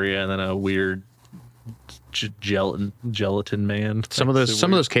area and then a weird gelatin man. Some of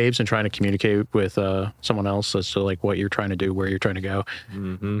those caves and trying to communicate with someone else as to like what you're trying to do, where you're trying to go,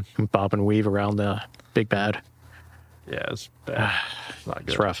 and bob and weave around the big bad. Yeah, it's bad. It's not good.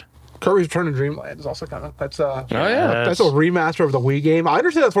 It's rough. Kirby's Return to Dreamland is also kind of that's Oh, yeah. that's a remaster of the Wii game. I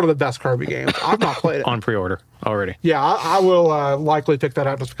understand that's one of the best Kirby games. I've not played it. On pre-order already. Yeah, I will likely pick that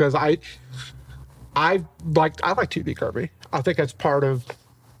up just because I like 2D Kirby. I think that's part of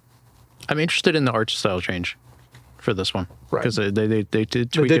I'm interested in the art style change for this one Right. because they did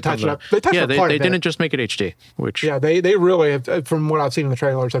tweak did it. from touch it up. They touched yeah, it up quite a they bit. didn't just make it HD, which yeah. They really have, from what I've seen in the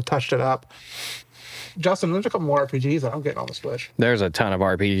trailers, have touched it up. Justin, there's a couple more RPGs that I'm getting on the Switch. There's a ton of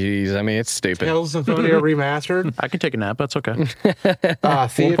RPGs. I mean, it's stupid. Tales of Symphonia remastered. I can take a nap. That's okay.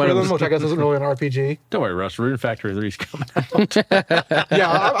 Theatrhythm, which I guess isn't really an RPG. Don't worry, Russ. Rune Factory 3 is coming out.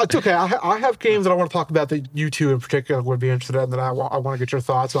 Yeah, it's okay. I have games that I want to talk about that you two in particular would be interested in that I want to get your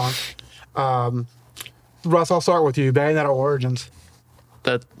thoughts on. Russ, I'll start with you. Bayonetta Origins.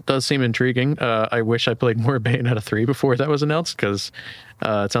 That does seem intriguing. I wish I played more Bayonetta 3 before that was announced because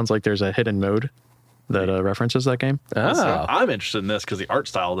it sounds like there's a hidden mode that references that game. Oh. I'm interested in this because the art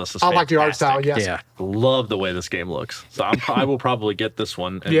style of this is I like the art style, fantastic. yes. Yeah. Love the way this game looks. So I will probably get this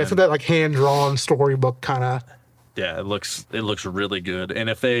one. And Yeah, so then- that like hand-drawn storybook kind of. yeah, it looks really good. And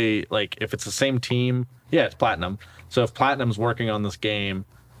if it's the same team, yeah, it's Platinum. So if Platinum's working on this game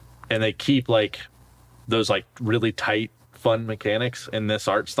and they keep like those like really tight fun mechanics in this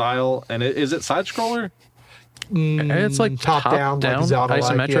art style, and is it side scroller? It's like top down, like Zelda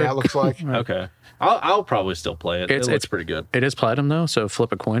isometric. Yeah, it looks like. Okay. I'll probably still play it. It looks pretty good. It is platinum though, so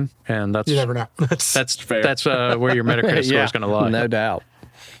flip a coin, and that's You never know. that's fair. That's where your Metacritic score is going to lie. No doubt.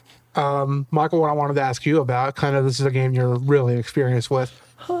 Michael, what I wanted to ask you about, kind of this is a game you're really experienced with.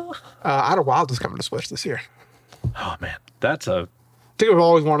 Outer Wilds is coming to Switch this year. Oh man, that's a I think I've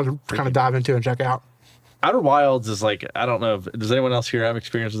always wanted to kind of dive into and check out. Outer Wilds is like, I don't know if does anyone else here have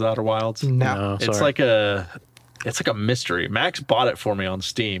experience with Outer Wilds? No. No, It's sorry. like a mystery. Max bought it for me on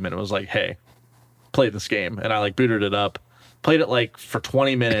Steam and it was like, hey, play this game. And I like booted it up, played it like for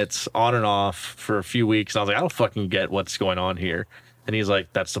 20 minutes on and off for a few weeks. And I was like, I don't fucking get what's going on here. And he's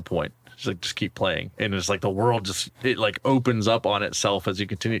like, that's the point. He's like, just keep playing. And it's like the world it like opens up on itself as you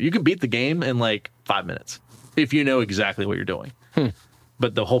continue. You can beat the game in like 5 minutes if you know exactly what you're doing.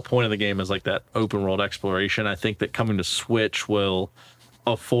 But the whole point of the game is like that open world exploration. I think that coming to Switch will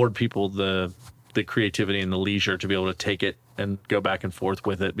afford people the creativity and the leisure to be able to take it and go back and forth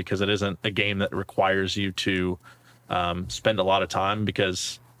with it, because it isn't a game that requires you to spend a lot of time,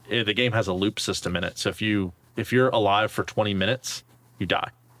 because the game has a loop system in it. So if you're alive for 20 minutes, you die.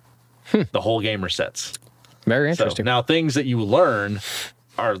 The whole game resets. Very So interesting. now things that you learn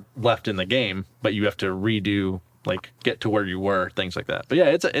are left in the game, but you have to redo, like get to where you were, things like that. But yeah,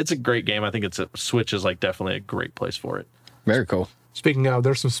 it's a great game. I think Switch is like definitely a great place for it. Very cool. Speaking of,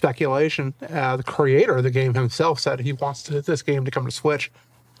 there's some speculation. The creator of the game himself said he wants this game to come to Switch.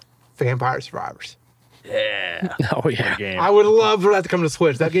 Vampire Survivors. Yeah. Oh, yeah. Game. I would love for that to come to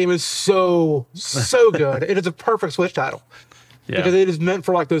Switch. That game is so good. It is a perfect Switch title Yeah. because it is meant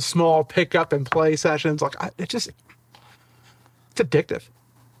for like those small pick up and play sessions. Like it's addictive.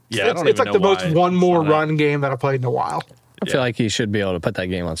 Yeah, I it's don't it's even like the know most why one I more saw that. run game that I played in a while. I feel like you should be able to put that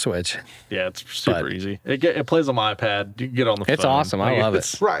game on Switch. Yeah, it's super But- easy. It plays on my iPad. You can get on the phone. It's awesome. I love it.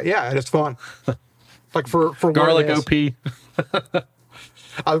 it's Right? Yeah, and it's fun. Like for Garlic what it is.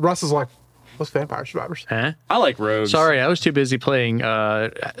 OP. Russ is like, What's Vampire Survivors? Huh? I like Rogues. Sorry, I was too busy playing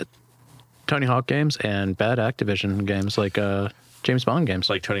Tony Hawk games and bad Activision games like James Bond games. It's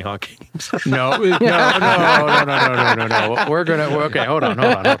like Tony Hawk games. No. We're okay. Hold on.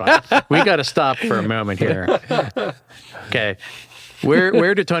 We got to stop for a moment here. Okay,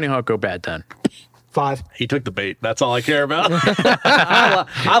 where did Tony Hawk go bad then? 5. He took the bait. That's all I care about.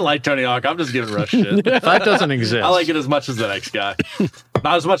 I like Tony Hawk. I'm just giving Russ shit. 5 doesn't exist. I like it as much as the next guy.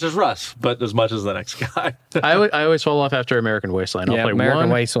 Not as much as Russ, but as much as the next guy. I always fall off after American Wasteland. I'll Yeah, play American 1,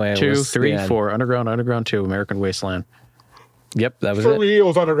 Wasteland 2, was 3, the end. 4, Underground 2, American Wasteland. Yep, that was For it. me, it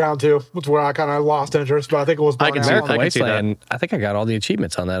was Underground too. That's where I kind of lost interest, but I think it was. I can see Burnout. American I can see that. Wasteland. I think I got all the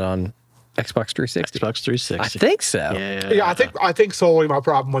achievements on that on Xbox 360. Xbox 360. I think so. Yeah, I think solely my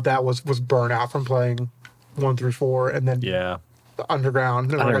problem with that was burnout from playing 1 through 4, and then Yeah. the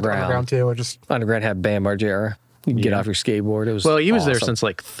Underground. And when I got to Underground. Underground 2, I just Underground had Bam Margera. You can get off your skateboard. It was Well, he was there awesome. since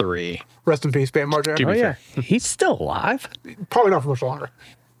like 3. rest in peace, Bam Margera. To Oh be yeah, he's still alive. Probably not for much longer.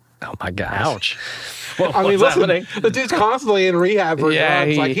 Oh my gosh. Ouch. I mean, What's listen, happening? the dude's constantly in rehab for Yeah,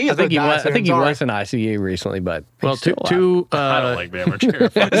 drugs. Like, I think he was. I think he was in ICU recently, but Well, he's still alive. I don't like Bam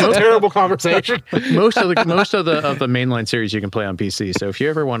Margera. It's a terrible conversation. most of the mainline series you can play on PC. So if you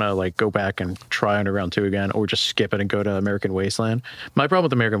ever want to like go back and try Underground 2 again, or just skip it and go to American Wasteland. My problem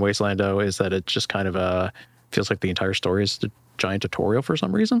with American Wasteland though is that it just kind of feels like the entire story is a giant tutorial for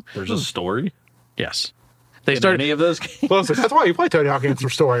some reason. There's a story. Yes. They In started any of those games? Listen, that's why you play Tony Hawk games for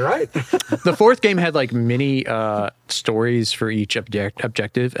story, right? the 4th game had like mini stories for each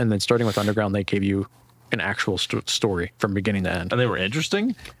objective, and then starting with Underground, they gave you an actual story from beginning to end. And they were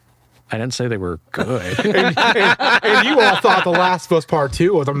interesting. I didn't say they were good. And you all thought The Last of Us Part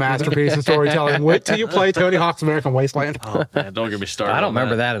 2 was a masterpiece in storytelling. Wait till you play Tony Hawk's American Wasteland. Oh man, don't get me started. I don't on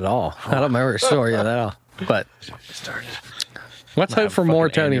remember that at all. I don't remember a story of that at all. But Started. let's I hope have for more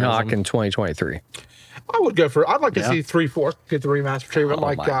fucking Tony Hawk aneurysm. in 2023. I'd like to Yeah. see 3-4 get the remaster treatment Oh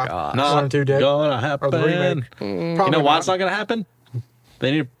like my God. 1 and 2 did. Gonna Or happen. the remake. You Probably know why it's not gonna happen?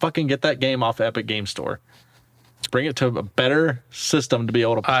 They need to fucking get that game off Epic Game Store. Bring it to a better system to be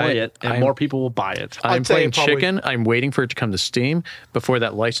able to play it, and more people will buy it. I'm I'd say playing probably- Chicken. I'm waiting for it to come to Steam before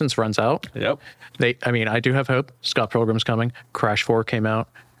that license runs out. Yep. I do have hope. Scott Pilgrim's coming. Crash 4 came out.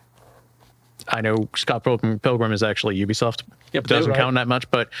 I know Scott Pilgrim is actually Ubisoft. Yep, Doesn't right. count that much,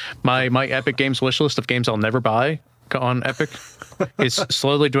 but my Epic Games wish list of games I'll never buy on Epic is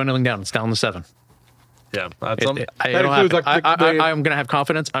slowly dwindling down. It's down to 7. Yeah. That's That includes, like, I'm going to have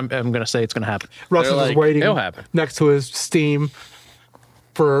confidence. I'm going to say it's going to happen. Russ is They're like, waiting it'll happen. next to his Steam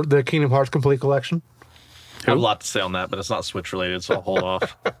for the Kingdom Hearts Complete Collection. I have a lot to say on that, but it's not Switch related, so I'll hold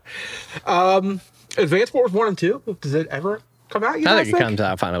off. Advance Wars 1 and 2, does it ever come out? You I guys think it comes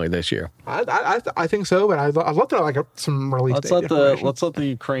out finally this year. I think so, but I'd love to like some release Let's date let the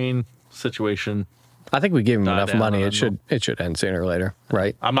Ukraine situation. I think we give him Die enough down money. and It should end sooner or later,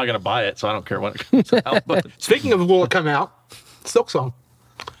 right? I'm not gonna buy it, so I don't care when it comes out. But Speaking of will it come out, Silk Song.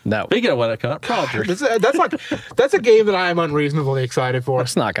 No, speaking of when it comes out, That's a game that I am unreasonably excited for.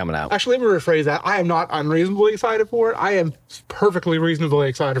 it's not coming out. Actually, let me rephrase that. I am not unreasonably excited for it. I am perfectly reasonably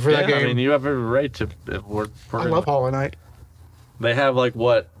excited for that yeah, game. I mean, you have every right to. If we're I love Hollow Knight. They have like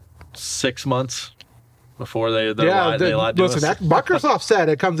what 6 months before they Yeah, lied to listen, us. that Microsoft said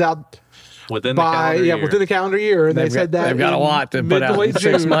it comes out Within the by calendar year. within the calendar year, and they said that they've got a in lot to mid put out late in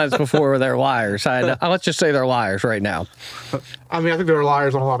 6 June. months before they're liars. Let's just say they're liars right now. I mean, I think they're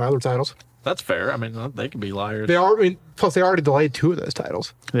liars on a lot of other titles. That's fair. I mean, they can be liars. They are. I mean, plus they already delayed 2 of those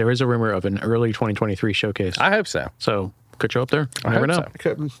titles. There is a rumor of an early 2023 showcase. I hope so. So could show up there. You I never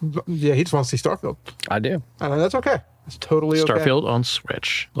hope know. so. Yeah, he just wants to see Starfield, I do. and that's okay. It's totally okay. Starfield on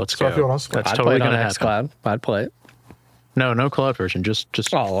Switch. Let's Starfield go. on Switch. That's I'd totally play it going on to happen. xCloud. I'd play it. No cloud version. Just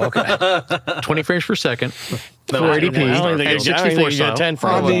Oh, okay. 20 frames per second. No, 480p. I don't think and it's- 64 style. 10 for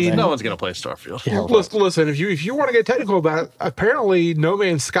I all of mean, them. no one's gonna play Starfield. Listen, if you want to get technical about it, apparently No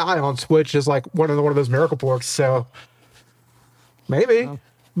Man's Sky on Switch is like one of those miracle ports. So maybe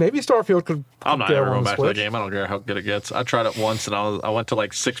Starfield could. I'm not get ever on going the back to the Switch. game. I don't care how good it gets. I tried it once, and I went to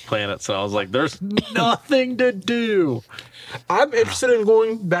like 6 planets, and I was like, "There's nothing to do." I'm interested in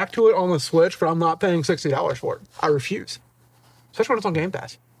going back to it on the Switch, but I'm not paying $60 for it. I refuse, especially when it's on Game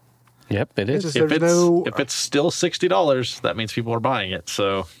Pass. Yep, it is. It's If There's it's no- if it's still $60, that means people are buying it.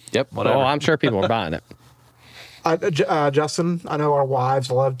 So Yep. whatever. Oh, I'm sure people are buying it. Justin, I know our wives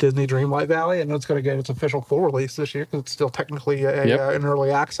love Disney Dreamlight Valley, and it's going to get its official full release this year because it's still technically in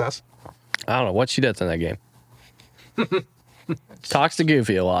early access. I don't know what she does in that game. Talks to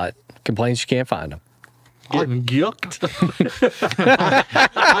Goofy a lot. Complains she can't find him. getting yuked.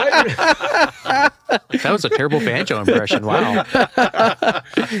 That was a terrible banjo impression. Wow.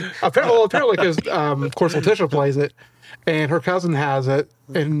 Apparently, because of course Letitia plays it, and her cousin has it,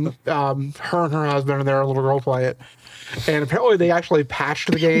 and her and her husband and their little girl play it, and apparently they actually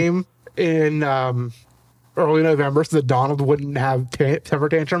patched the game in early November so that Donald wouldn't have temper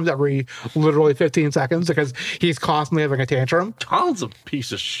tantrums every literally 15 seconds because he's constantly having a tantrum. Donald's a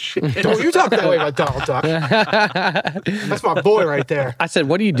piece of shit. Don't you talk that way about Donald Duck. That's my boy right there. I said,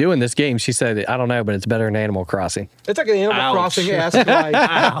 what do you do in this game? She said, I don't know, but it's better than Animal Crossing. It's like an Animal Ouch. Crossing-esque, like,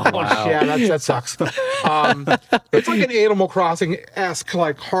 yeah, that sucks. It's like an Animal Crossing-esque,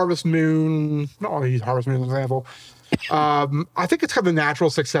 like Harvest Moon. No, I'll use Harvest Moon as an example. I think it's kind of the natural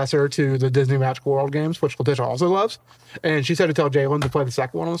successor to the Disney Magical World games, which Letitia also loves. And she said to tell Jalen to play the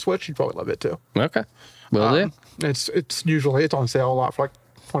second one on the Switch. She'd probably love it too. Okay. Will do. It's usually on sale a lot for like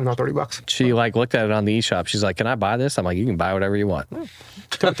 $20-$30. She like looked at it on the eShop. She's like, "Can I buy this?" I'm like, "You can buy whatever you want."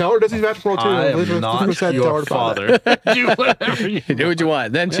 Tell her Disney's Magical World 2. I am Letitia not said tell her your to buy that. father. Do whatever you Do what you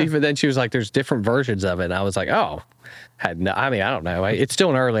want. Then she was like, "There's different versions of it." And I was like, "Oh, I don't know. It's still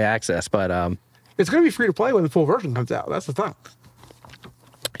in early access, but It's going to be free to play when the full version comes out. That's the thing.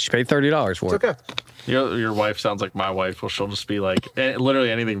 she paid $30 for It's it." okay. Your wife sounds like my wife. Well, she'll just be like,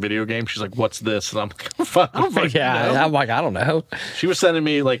 literally anything video game. She's like, "What's this?" And I'm like, "Fuck." I'm like, Yeah, "No." I'm like, I don't know. She was sending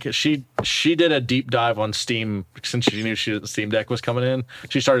me like she did a deep dive on Steam since she knew the Steam Deck was coming in.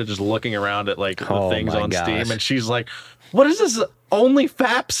 She started just looking around at like the Oh things my on gosh. Steam, and she's like, "What is this? Only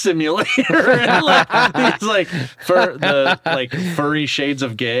FAP simulator?" And like, these like furry shades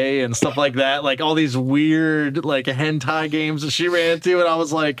of gay and stuff like that. Like all these weird like hentai games that she ran into, and I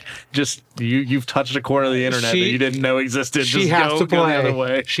was like, "Just you've touched a corner of the internet that you didn't know existed. She Just has go to go the other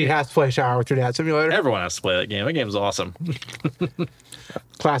play. way." She has to play Shower with Your Dad Simulator. Everyone has to play that game. That game's awesome.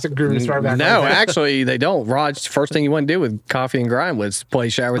 Classic Guru start back. No, actually, they don't. Raj, first thing you want to do with Coffee and Grind was play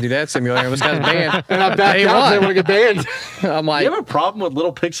Shower with Your Dad Simulator. It was kind of banned. And I backed Day out. They one. want to get banned. I'm like, You have a problem with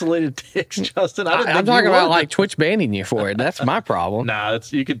little pixelated dicks, Justin? I didn't I'm think you talking about would. like Twitch banning you for it. That's my problem. Nah,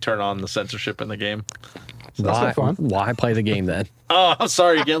 you could turn on the censorship in the game. That's why, not fun. why play the game then? Oh, I'm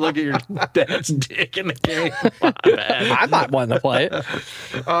sorry. You can't look at your dad's dick in the game. My bad. I'm not wanting to play it.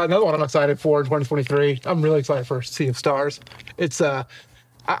 Another one I'm excited for in 2023. I'm really excited for Sea of Stars. It's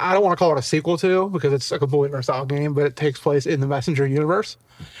I don't want to call it a sequel to because it's a completely different style game, but it takes place in the Messenger universe,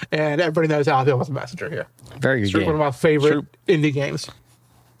 and everybody knows how I feel about the Messenger here. Very good It's one of game. my favorite indie games.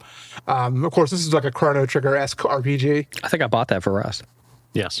 Of course, this is like a Chrono Trigger-esque RPG. I think I bought that for Russ.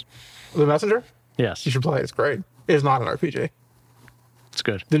 Yes. The Messenger, Yes. you should play it. It's great. It is not an RPG. It's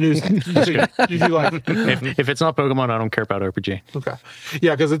good. The news, you do like If it's not Pokemon, I don't care about RPG. okay,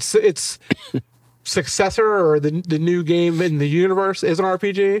 yeah, because it's successor or the new game in the universe is an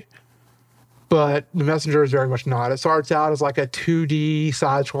RPG, but the Messenger is very much not. It starts out as like a 2D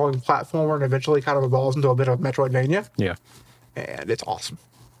side-scrolling platformer and eventually kind of evolves into a bit of Metroidvania, Yeah. and it's awesome.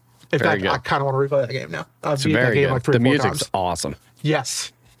 In Very fact, good. I kind of want to replay that game now. I've It's beat that very game good. like 3 The or 4 music's times. awesome.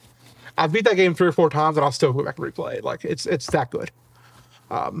 Yes, I've beat that game 3 or 4 times, and I'll still go back and replay it. Like it's that good.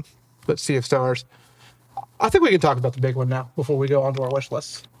 But Sea of Stars, I think we can talk about the big one now before we go on to our wish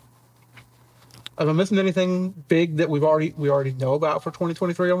lists. Am I missing anything big that we already know about for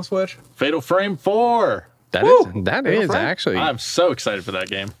 2023 on the Switch? Fatal Frame 4. That Fatal is Frame? actually. I'm so excited for that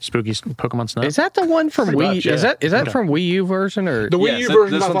game. Spooky Pokemon Snap. Is that the one from Pretty Wii? much, yeah. Is that from Wii U version or? The Wii Yes, U that-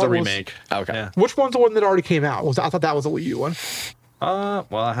 version. this I one's a thought was- remake. Okay. Yeah. Which one's the one that already came out? I thought that was a Wii U one Well,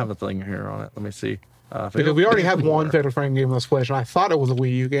 I have a thing here on it. Let me see. because we already had one Fatal Frame game on the Switch, and I thought it was a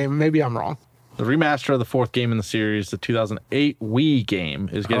Wii U game. Maybe I'm wrong. The remaster of the 4th game in the series, the 2008 Wii game,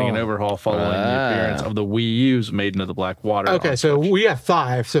 is getting an overhaul following the appearance of the Wii U's Maiden of the Black Water. Okay, on so Switch. we have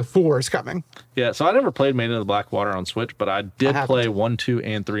 5, so 4 is coming. Yeah, so I never played Maiden of the Black Water on Switch, but I did haven't. play 1, 2,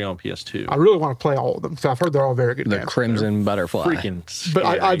 and 3 on PS2. I really want to play all of them because I've heard they're all very good The games. Crimson Butterfly. Freaking But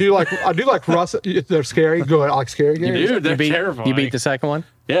I scary. do like Russ. They're scary. Good. I like scary games. Dude, they're You beat, terrifying. you beat the second one?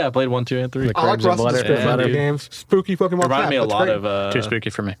 Yeah, I played 1, 2, and 3. I like Crimson Russ's Blood- description yeah, of the dude. games. Spooky Pokemon. Reminded me a Snap. lot That's great. of Too spooky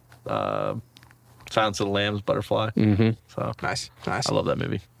for me. Silence of the Lambs Butterfly. Mm-hmm. So Nice. I love that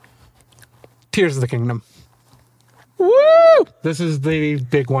movie. Tears of the Kingdom. Woo! This is the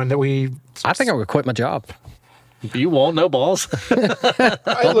big one that we. I think I would quit my job. You won't, no balls.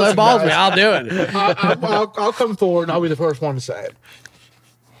 No balls me, I'll do it. I'll come forward and I'll be the first one to say it.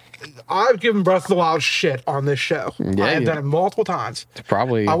 I've given Breath of the Wild shit on this show. Yeah, I have you- done it multiple times.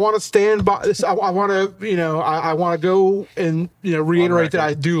 Probably. I want to stand by this. I want to, I want to go and, reiterate that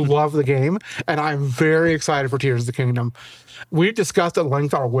I do love the game, and I'm very excited for Tears of the Kingdom. We've discussed at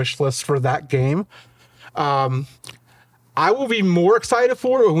length our wish list for that game. I will be more excited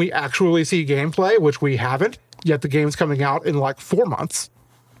for it when we actually see gameplay, which we haven't. Yet the game's coming out in like 4 months.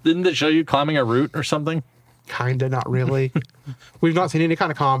 Didn't it show you climbing a route or something? Kinda, not really. We've not seen any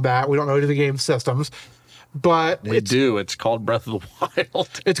kind of combat. We don't know any of the game systems. But It's called Breath of the Wild.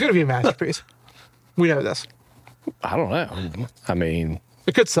 it's going to be a masterpiece. We know this. I don't know. I mean,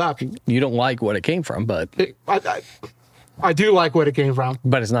 It could suck. you don't like what it came from, but I do like what it came from,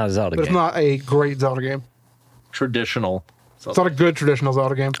 it's not a Zelda but game. it's not a great Zelda game. Traditional. It's not a good traditional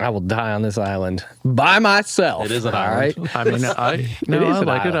Zelda game. I will die on this island by myself. It is an all island. right? I mean, I is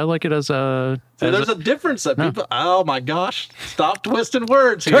like an it. I like it as a. See, as there's a difference that people. Oh my gosh! Stop twisting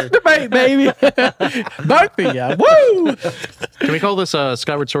words here. Debate, baby. Both of you. Woo! Can we call this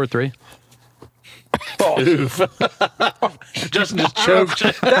Skyward Sword 3? Oof. Justin just choked.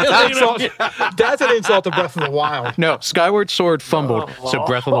 That's an insult to Breath of the Wild. No, Skyward Sword fumbled, so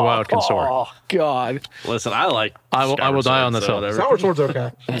Breath of the Wild can soar. Oh God. Listen, I like. I will Skyward die Sword, on this so hill. whatever. Skyward Sword's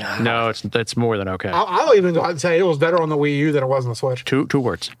okay. No, it's more than okay. I'll even go out and say it was better on the Wii U than it was on the Switch. Two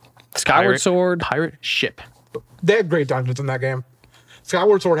words. Skyward Sword. Pirate ship. They had great dungeons in that game.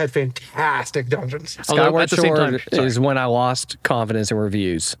 Skyward Sword had fantastic dungeons. Although, Skyward at the same time- Sword sorry. is when I lost confidence in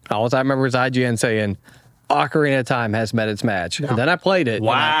reviews. All I remember is IGN saying, Ocarina of Time has met its match. And then I played it.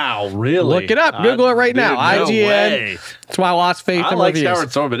 Wow, really? Look it up. Google it right now. Dude, no IGN. way. That's why I lost faith I in like reviews.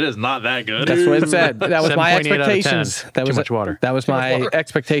 Skyward Sword, but it is not that good. That's what it said. That was my 7.8 out of 10. expectations. That Too was much water. That was my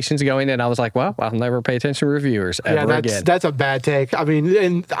expectations going in. I was like, well, I'll never pay attention to reviewers Yeah, ever again. that's a bad take. I mean,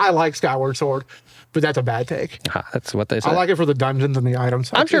 and I like Skyward Sword, but that's a bad take. That's what they said. I like it for the dungeons and the items.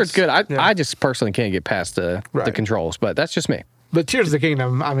 I'm sure it's good. yeah. I just personally can't get past the Right. controls, but that's just me. But Tears of the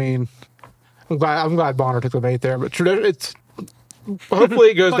Kingdom, I mean, I'm glad Bonner took the bait there. But it's hopefully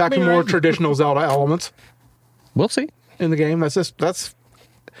it goes back to more traditional Zelda elements We'll see. in the game. That's.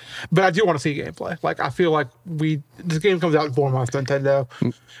 But I do want to see gameplay. Like I feel like this game comes out in 4 months. Nintendo,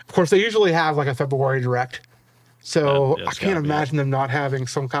 of course, they usually have like a February direct. So Yeah, I it's can't gotta be. imagine them not having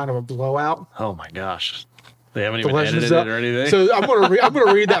some kind of a blowout. Oh my gosh, they haven't The even Legend of edited it Zelda. or anything. So I'm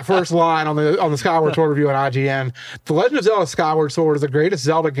gonna read that first line on the Skyward Sword review on IGN. The Legend of Zelda: Skyward Sword is the greatest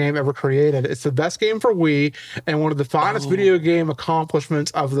Zelda game ever created. It's the best game for Wii and one of the finest video game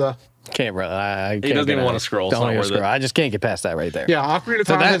accomplishments of the. Can't really. I can't doesn't get even it. wanna scroll. It's Don't not even worth scroll. it. I just can't get past that right there. Yeah, Ocarina of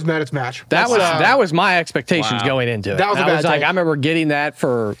Time that- has met its match. That That's, was my expectations Wow. going into it. That was a I bad was like, take. I remember getting that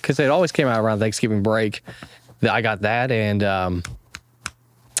because it always came out around Thanksgiving break. I got that, and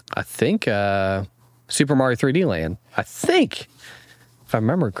I think Super Mario 3D Land. I think, if I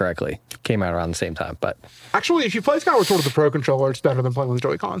remember correctly, came out around the same time. But actually, if you play Skyward Sword with the Pro Controller, it's better than playing with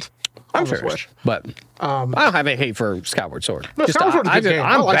Joy-Cons. I'm on the sure. Switch. But I don't have any hate for Skyward Sword. No, Skyward Sword's a good game.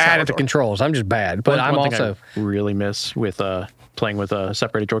 I I'm like bad Skyward at the Sword. controls. I'm just bad. But I'm One thing also I really miss with playing with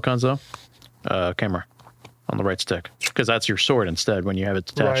separated Joy-Cons though, camera on the right stick, because that's your sword instead when you have it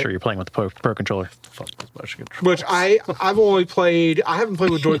detached Right. or you're playing with the Pro Controller. Fuck this motion control. Which I haven't played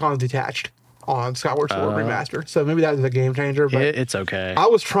with Joy-Cons detached on Skyward Sword Remaster. So maybe that is a game changer. But It's okay. I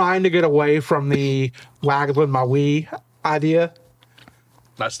was trying to get away from the waggling my Wii idea.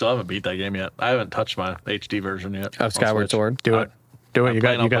 I still haven't beat that game yet. I haven't touched my HD version yet. of on Skyward Switch. Sword. Do it. Do it. I'm You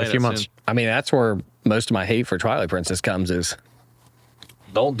planning got on a playing few it months. soon. I mean, that's where most of my hate for Twilight Princess comes is.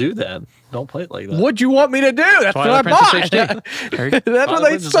 Don't do that. Don't play it like that. What'd you want me to do? That's Twilight what I Princess bought. HD. There you That's go. what Twilight they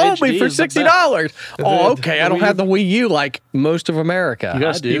Princess sold me HD for is the $60. Oh, okay. I don't Wii- have the Wii U like most of America. You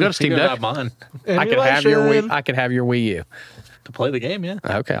got I do. you got a Steam You Deck? got mine I could have your Emulation. Wii. I could have your Wii U. to play the game. Yeah,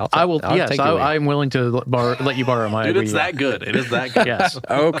 Okay, I will. I'll Yes, take your Wii. I'm willing to let you borrow my. dude, Wii it's U. that good. It is that good. Yes.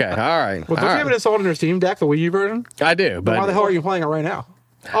 Okay, all right. Well, don't all you have it right. installed on your Steam Deck, the Wii U version? I do, but Why the hell are you playing it right now?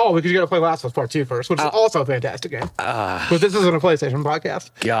 Oh, because you got to play Last of Us Part 2 first, which is also a fantastic game. But this isn't a PlayStation podcast.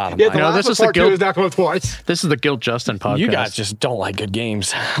 God, Yeah, the Mike. Last this of is Us the Part 2 guild- is not going twice. This is the Guild Justin podcast. You guys just don't like good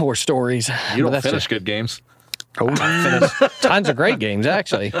games or stories. You don't That's finish just- good games. Tons of great games,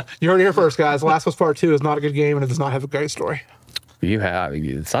 actually. You heard it here first, guys. Last of Us Part 2 is not a good game, and it does not have a great story. You have.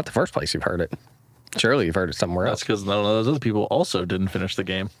 It's not the first place you've heard it. Surely you've heard it somewhere That's else. because none of those other people also didn't finish the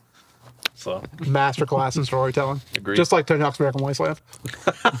game. So Masterclass in storytelling. Agreed. Just like Tony Hawk's American Wasteland.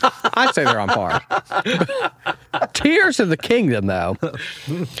 I'd say they're on par. Tears of the Kingdom, though.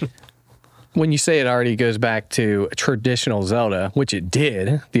 When you say it already goes back to traditional Zelda, which it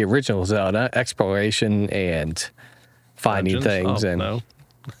did, the original Zelda, exploration and finding Dungeons? things, Oh, and no.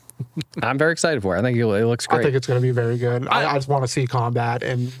 I'm very excited for it. I think it looks great. I think it's going to be very good. I just want to see combat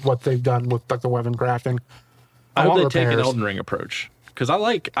and what they've done with like the weapon crafting. I hope want they take an repairs. Elden Ring approach because I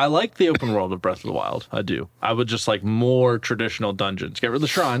like the open world of Breath of the Wild. I do. I would just like more traditional dungeons. Get rid of the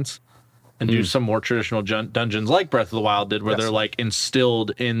shrines and do some more traditional dungeons like Breath of the Wild did, where Yes. they're like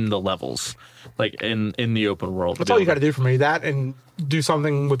instilled in the levels, like in the open world. That's all you got to do for me. That and do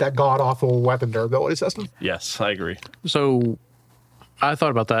something with that god awful weapon durability system. Yes, I agree. So I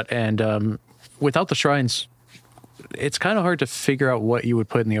thought about that, and without the shrines, it's kind of hard to figure out what you would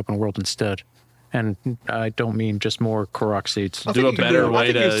put in the open world instead. And I don't mean just more Korok seeds. I Do think a you can better I way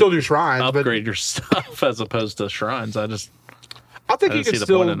think you to can still do shrines, but upgrade your stuff as opposed to shrines. I I think I you don't can see the point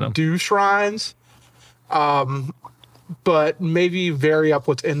still in them. do shrines, but maybe vary up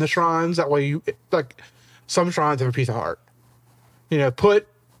what's in the shrines. That way, you like some shrines have a piece of heart. Put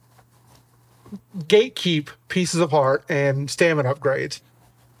gatekeep pieces of heart and stamina upgrades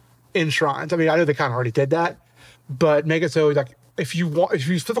in shrines. I mean, I know they kind of already did that, but make it so like if you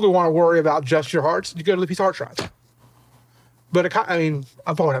specifically want to worry about just your hearts, you go to the piece of heart shrines. But I'm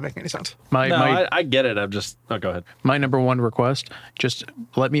probably not making any sense. I get it. I'm just go ahead. My number one request, just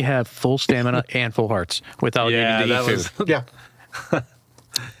let me have full stamina and full hearts without needing to eat food. Yeah.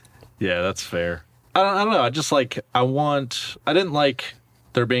 Yeah, that's fair. I don't know. I didn't like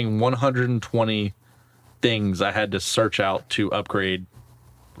there being 120 things I had to search out to upgrade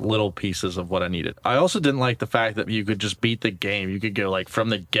little pieces of what I needed. I also didn't like the fact that you could just beat the game. You could go like from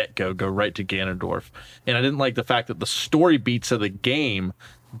the get-go, go right to Ganondorf. And I didn't like the fact that the story beats of the game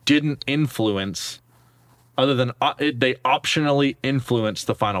didn't influence, other than they optionally influenced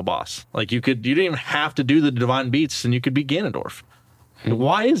the final boss. Like you didn't even have to do the divine beats and you could beat Ganondorf.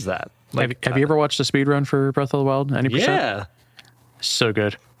 Why is that? Like, Have you ever watched the speed run for Breath of the Wild? Any percent? yeah. So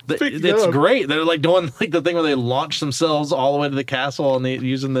good. Speaking It's of- great. They're like doing like the thing where they launch themselves all the way to the castle and they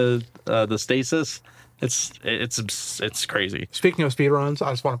using the stasis. It's crazy. Speaking of speedruns,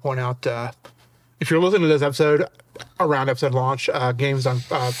 I just want to point out if you're listening to this episode around episode launch, Awesome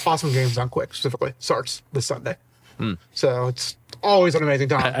Games Done Quick specifically starts this Sunday. So it's always an amazing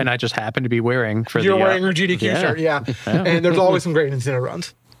time. And I just happen to be wearing for You're the wearing your GDQ yeah. shirt, yeah. And there's always some great Nintendo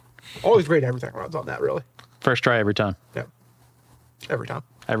runs. Always great everything runs on that, really. first try every time. Yeah. Every time.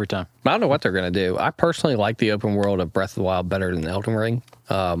 Every time. I don't know what they're going to do. I personally like the open world of Breath of the Wild better than Elden Ring.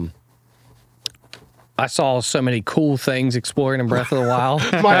 I saw so many cool things exploring in Breath of the Wild.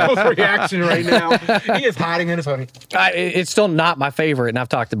 Michael's reaction right now. He is hiding in his hoodie. It's still not my favorite, and I've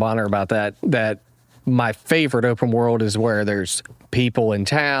talked to Bonner about that. That my favorite open world is where there's people in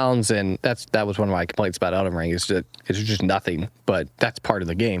towns, and that was one of my complaints about Elden Ring. Is that it's just nothing, but that's part of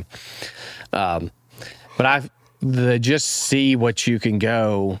the game. But just see what you can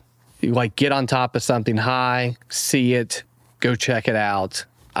go, like get on top of something high, see it, go check it out.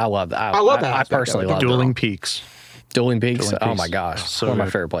 I love that. I love that I aspect of personally it. love Dueling Peaks. Dueling Peaks. Dueling Oh Peaks. my gosh, So one of my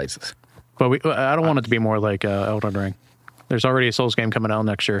good. favorite places. But I don't want it to be more like Elden Ring. There's already a Souls game coming out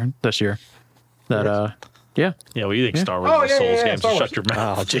this year. That yeah. Yeah, well, you think Star Wars Oh, is yeah, Souls yeah, games? Star Shut Wars. your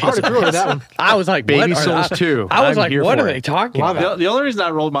mouth. Oh, I Jesus. already threw it that one. I was like, Baby what Souls 2. I was I'm like, here what for are it. they talking Love about? The only reason I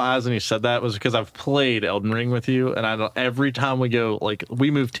rolled my eyes when you said that was because I've played Elden Ring with you, and every time we go, like,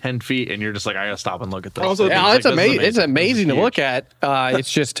 we move 10 feet, and you're just like, I gotta stop and look at this. Also, Like, Yeah, it's this is amazing. It's amazing to This is look at.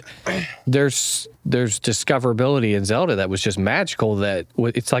 It's just there's discoverability in Zelda that was just magical. That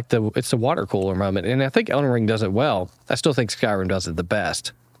it's like it's the water cooler moment, and I think Elden Ring does it well. I still think Skyrim does it the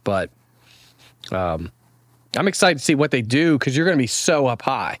best, but I'm excited to see what they do because you're going to be so up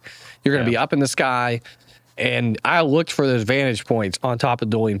high. You're going to be up in the sky. And I looked for those vantage points on top of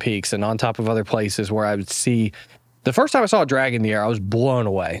Dueling Peaks and on top of other places where I would see. The first time I saw a dragon in the air, I was blown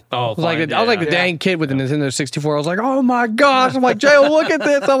away. Oh, I was like, fine, I was like yeah. the dang kid with the Nintendo 64. I was like, oh my gosh! I'm like, Jay, look at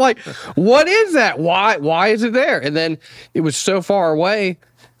this. I'm like, what is that? Why is it there? And then it was so far away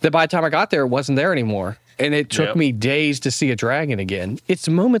that by the time I got there, it wasn't there anymore. And it took Yep. me days to see a dragon again. It's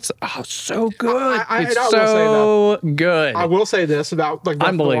moments, so good. It's I will say so good. I will say this about like Breath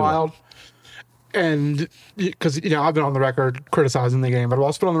of the Unbelievable. Wild, and because I've been on the record criticizing the game, but I've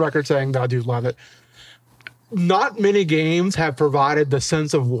also been on the record saying that I do love it. Not many games have provided the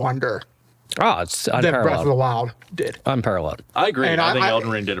sense of wonder Oh, it's that Breath of the unparalleled. Wild did. Unparalleled. I agree. And I think I- Elden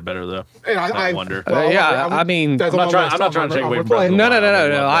Ring did it better, though. And I wonder. Yeah, I mean, that's I'm not on my trying- list. I'm not trying to take away from gonna Breath of the No, Wild. no, no, I no,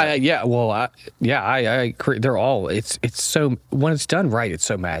 no. love that. I agree. They're all. It's so when it's done right, it's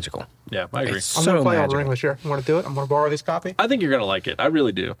so magical. Yeah, I agree. It's I'm gonna so play Elden magical. Ring this year. I'm gonna do it. I'm gonna borrow this copy. I think you're gonna like it. I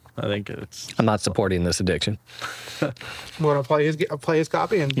really do. I think it's. I'm not supporting this addiction. I'm gonna play his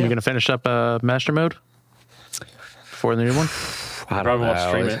copy and You gonna finish up Master Mode before the new one? I don't Probably won't know.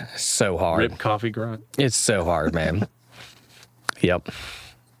 stream it. It's so hard. Rip coffee grind. It's so hard, man. Yep.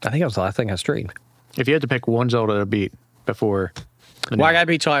 I think that was the last thing I streamed. If you had to pick one Zelda to beat before, the new Well, I one, got to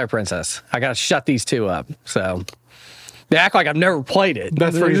beat Twilight Princess. I got to shut these two up. So They act like I've never played it.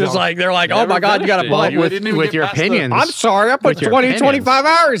 That's they're pretty just dumb. like they're like, oh Never my god, you got to finished it. play You with. didn't even with get your past the- opinions. I'm sorry, I put With your 20, opinions. 25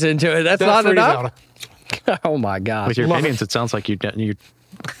 hours into it. That's not pretty enough. Zelda. Oh my god. With your Love opinions, it sounds like you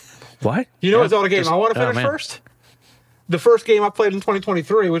what? You know what Zelda game just- I want to oh, finish man. first? The first game I played in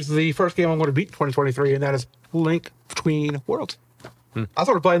 2023, which is the first game I'm going to beat in 2023, and that is Link Between Worlds. I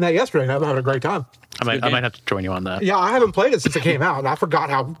started playing that yesterday, and I'm having a great time. I might have to join you on that. Yeah, I haven't played it since it came out, and I forgot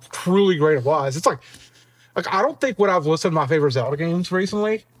how truly great it was. It's like I don't think when I've listed my favorite Zelda games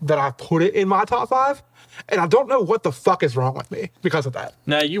recently that I put it in my top 5, and I don't know what the fuck is wrong with me because of that.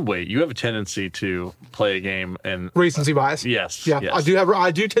 Now you wait. You have a tendency to play a game and Recency bias. Yes, Yeah, yes.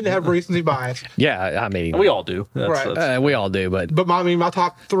 I do tend to have recency bias, Yeah, I mean, we all do. Right. we all do, but but my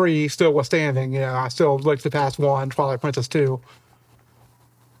top 3 still was standing. You know, I still Link to the Past 1, Twilight Princess 2,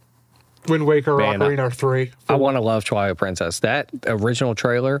 Wind Waker, Man, Ocarina 3. I want to love Twilight Princess. That original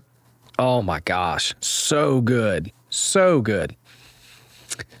trailer, oh my gosh, so good, so good.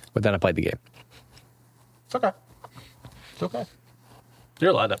 But then I played the game. It's okay. It's okay.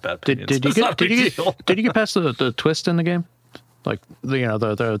 You're allowed to have bad Did, opinions. did you It's not get a big deal. did you get past the twist in the game? Like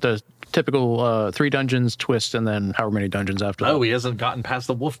the typical 3 dungeons twist and then however many dungeons after that. Oh, he hasn't gotten past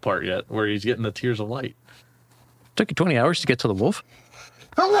the wolf part yet, where he's getting the tears of light. Took you 20 hours to get to the wolf.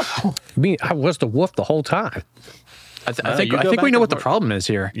 I mean, I was the wolf the whole time. I No, think you go we back know and what the forth. problem is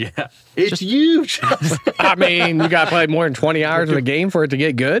here. Yeah, it's huge. I mean, you got to play more than 20 hours in a game for it to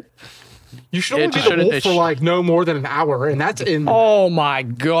get good. You should only It be the shouldn't- wolf it for sh- like no more than an hour, and that's in. Oh my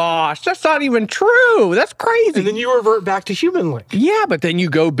gosh, that's not even true. That's crazy. And then you revert back to human Link. Yeah, but then you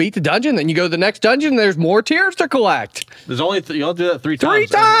go beat the dungeon, then you go to the next dungeon, and there's more tears to collect. There's only you only do that 3 Three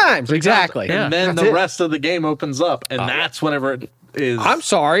times. times, exactly. And Yeah. then That's the it. rest of the game opens up, and that's whenever it is. I'm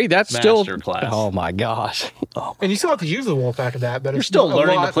sorry, that's still. Masterclass. Oh my gosh. And you still have to use the wolf after that, but You're it's still a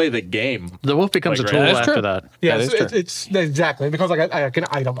learning to lot- play the game. The wolf becomes Like, a tool right. That's after true. that. Yeah, That it's, is true. it's exactly because like I can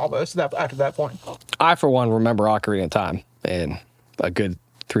item almost at that point. I, for one, remember Ocarina of Time and a good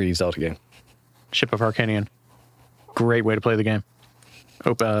 3D Zelda game. Ship of Arcanian. Great way to play the game.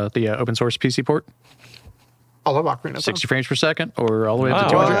 The open source PC port, I love Ocarina. of Time. 60 frames per second, or all the way up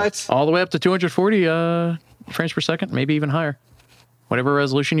to Wow. 200. What? All the way up to 240 frames per second, maybe even higher. Whatever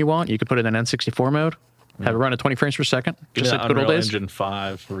resolution you want, you could put it in N64 mode. Have it run at 20 frames per second, just Yeah, like good old Unreal days. Engine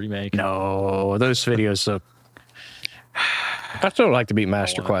 5 remake. No, those videos. I still like to beat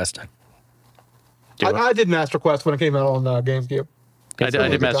Master Quest. I did Master Quest when it came out on GameCube. I It's did a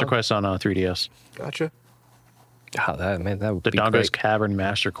good Master time. Quest on 3DS. Gotcha. Oh, that would The be Doggo's great. Cavern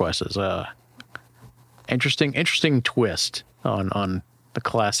Master Quest is a interesting twist on the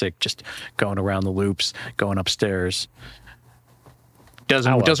classic, just going around the loops, going upstairs.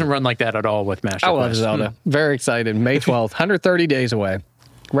 love Doesn't it. run like that at all with Master I love Quest. Zelda. Very excited. May 12th, 130 days away.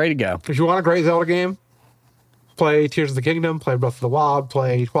 Ready to go. If you want a great Zelda game, play Tears of the Kingdom, play Breath of the Wild,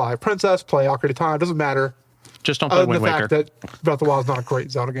 play Twilight Princess, play Ocarina of Time. Doesn't matter. Just don't play Other than Wind the Waker. fact that Breath of the Wild is not a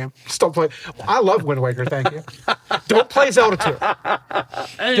great Zelda game. Just don't play. I love Wind Waker. Thank you. Don't play Zelda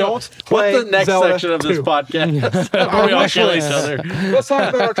 2. Don't play What's the next Zelda section of this 2. podcast? Our we all wish kill each list. other. Let's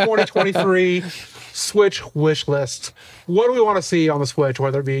talk about our 2023 Switch wish list. What do we want to see on the Switch?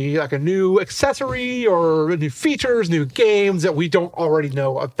 Whether it be like a new accessory or new features, new games that we don't already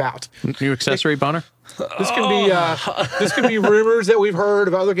know about. New accessory, Bonner? This could be rumors that we've heard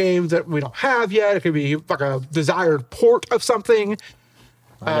of other games that we don't have yet. It could be like a desired port of something.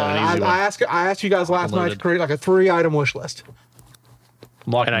 got an I easy one. asked you guys last night to Loaded. create like a 3-item wish list.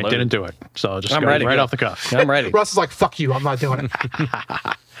 Lock And I loaded. didn't do it. So I'll just I'm go ready. right off the cuff. I'm ready. Russ is like, "Fuck you, I'm not doing it."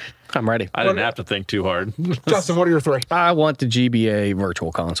 I'm ready. I didn't have to think too hard. Justin, what are your 3? I want the GBA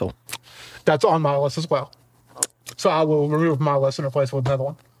Virtual Console. That's on my list as well. So I will remove my list and replace it with another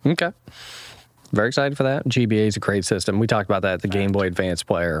one. Okay. Very excited for that. GBA is a great system. We talked about that at the Game Boy Advance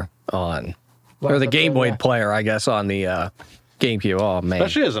player or the Game Boy player, I guess, on the GameCube. Oh, man.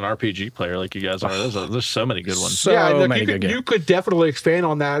 Especially as an RPG player like you guys are. There's so many good ones. So look, many you good could, games. you could definitely expand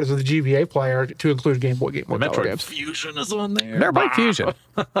on that as a GBA player to include Game Boy Color Metroid games. Fusion is on there. Never played Fusion.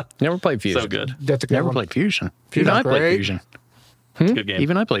 Never played Fusion. So good. That's a good Never one. played Fusion. Fusion's Even I played great. Fusion. It's a good game.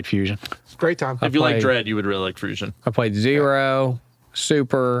 Even I played Fusion. It's a great time. if you like played- Dread, you would really like Fusion. I played Zero,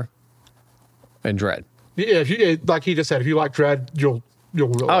 Super, and Dread. Yeah, if you like he just said, if you like Dread, you'll really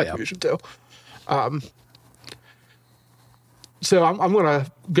like yeah. Fusion too. So I'm gonna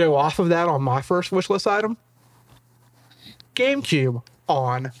go off of that on my first wish list item. GameCube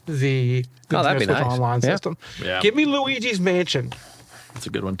on the Oh, that'd be Switch nice. online Yeah. system. Yeah. Give me Luigi's Mansion. It's a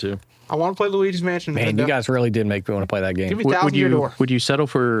good one too. I want to play Luigi's Mansion. Man, Nintendo. you guys really did make me want to play that game. Give me Would, Thousand Year Door. would you settle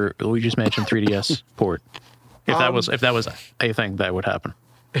for Luigi's Mansion 3DS port? If that was a thing that would happen.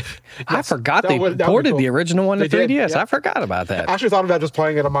 I forgot that they would be ported cool. the original one to They did, 3DS. yeah. I forgot about that. I actually thought about just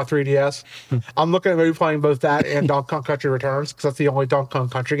playing it on my 3DS. I'm looking at maybe playing both that and Donkey Kong Country Returns because that's the only Donkey Kong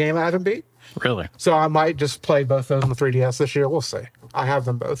Country game I haven't beat. Really? So I might just play both those on the 3DS this year. We'll see. I have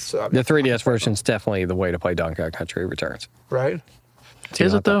them both. So The 3DS version is definitely the way to play Donkey Kong Country Returns. right.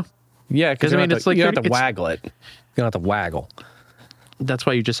 Is it though? Yeah, because I mean, it's like you don't have to 30 it's- waggle it. You don't have to waggle. That's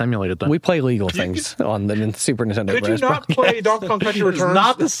why you just emulated them. We play legal things on the Super Nintendo. Could you Bros. not play Donkey Kong Country It's Returns?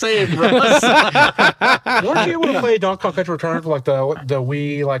 not the same, Russ. Weren't you able to play Donkey Kong Country Returns with like the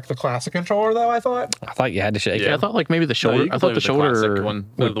Wii, like the classic controller though? I thought. I thought you had to shake yeah, I it. thought like maybe the No, shoulder. you can I play thought the with shoulder classic one,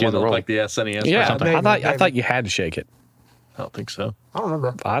 would the do one the that roll. like the SNES. or Yeah, something. Maybe, I maybe. thought you had to shake it. I don't think so. I don't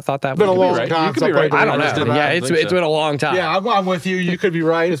remember. I thought that It's been a was long right. time You could since be I played right. I don't Returns. know. Yeah, I it's think so. been a long time. Yeah, I'm with you. You could be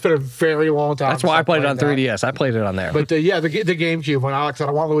right. It's been a very long time. That's why I since played it on that. 3DS. I played it on there. But the GameCube one, Alex said,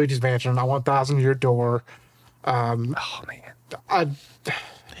 I want Luigi's Mansion. I want Thousand Year Door. oh man. I,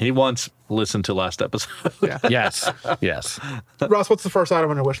 He once listened to last episode. yeah. Yes. Yes. Russ, what's the first item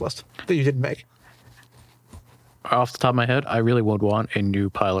on your wish list that you didn't make? Off the top of my head, I really would want a new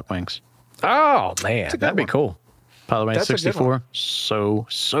Pilot Wings. Oh man, good that'd be one. cool. Pilot Wings That's a good 64,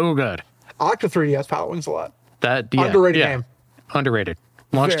 so good. I like the 3DS Pilot Wings a lot. That yeah, Underrated yeah. game. Underrated.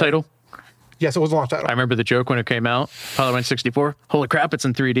 Launch Very. title. Yes, it was a launch title. I remember the joke when it came out. Pilot Wings 64. Holy crap, it's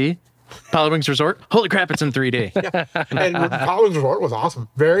in 3D. Pilot Wings Resort. Holy crap, it's in 3D. And Pilot Wings Resort was awesome.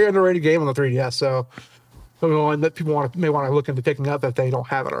 Very underrated game on the 3DS. So, one that people may want to look into picking up if they don't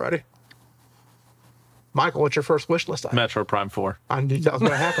have it already. Michael, what's your first wish list item? Metro Prime 4. I knew that was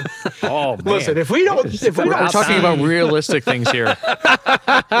going to happen. Oh man. Listen, if we don't We're talking about realistic things here.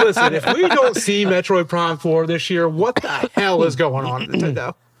 listen, if we don't see Metroid Prime 4 this year, what the hell is going on at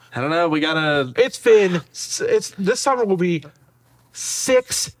Nintendo? I don't know. We gotta. It's this summer will be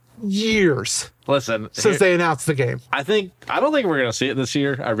 6 years Listen. since they announced the game. I don't think we're gonna see it this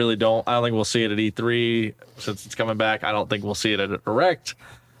year. I really don't. I don't think we'll see it at E3 since it's coming back. I don't think we'll see it at a Direct.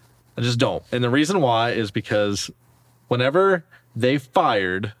 I just don't. And the reason why is because whenever they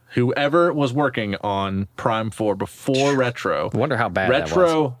fired whoever was working on Prime 4 before Retro, I wonder how bad that was.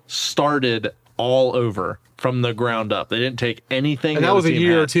 Retro started all over from the ground up. They didn't take anything. And the that was other a team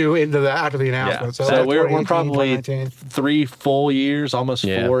year had. or two after the Yeah. announcement. So we're 2018, probably 2019. 3 full years, almost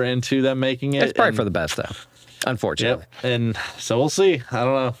Yeah. 4 into them making it. It's probably and- for the best though. Unfortunately. Yep. And so we'll see. I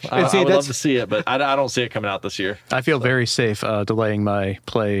don't know. I would love to see it, but I don't see it coming out this year. I feel very safe delaying my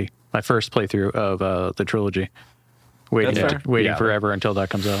first playthrough of the trilogy. Waiting That's fair. waiting Yeah. forever until that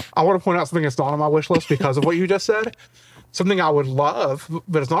comes out. I want to point out something that's not on my wish list because of what you just said. Something I would love,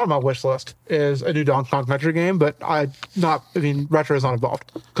 but it's not on my wish list, is a new Donkey Kong Country game. But Retro is not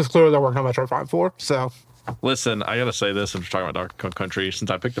involved because clearly they're working on Metroid Prime 4. So Listen, I gotta say this. I'm just talking about Donkey Kong Country. Since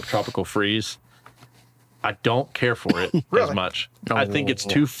I picked up Tropical Freeze, I don't care for it Really? as much. I think it's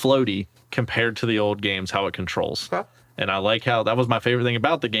too floaty compared to the old games, how it controls. Okay. And I like how that was my favorite thing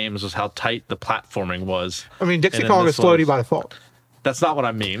about the games was how tight the platforming was. Dixie And then Kong this is floaty one's- by default. That's not what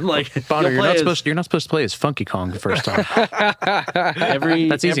I mean. Like Bonner, you'll play as- you're not supposed to play as Funky Kong the first time. every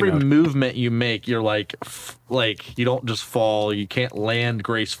That's easy every mode. movement you make, you're like you don't just fall. You can't land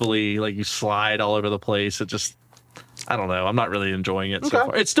gracefully. Like you slide all over the place. It just, I don't know. I'm not really enjoying it so Okay.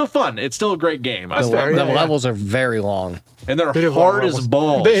 far. It's still fun. It's still a great game. I That's love fair, it. The yeah. levels are very long. And they're It is hard long as levels.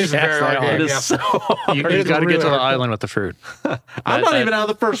 balls. It is Yes, very they hard. are. It is yeah. so hard. You is got to get really to the hard. island with the fruit. I'm not even out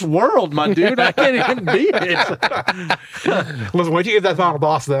of the first world, my dude. I can't even beat it. Listen, wait till you get that final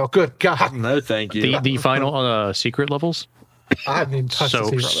boss, though. Good God. No, thank you. The final secret levels. I haven't even touched So- the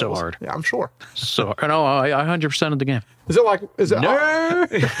secret so levels. hard. Yeah, I'm sure. So no, I 100% of the game. Is it? No.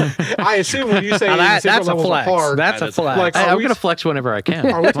 I assume when you say Now the secret that's a levels are flex. hard, That's That a is- flex. like, I'm we- gonna flex whenever I can.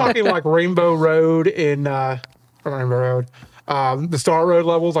 are we talking like Rainbow Road in Rainbow Road? The Star Road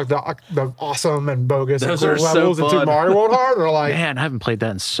levels, like the awesome and bogus and Those cool are so levels in Super fun. Mario World hard, or like Man, I haven't played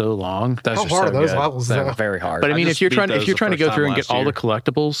that in so long. Those How are hard so are those good. levels, They're though? very hard. But I mean, just if you're beat trying those to the go first through time and get last all the year.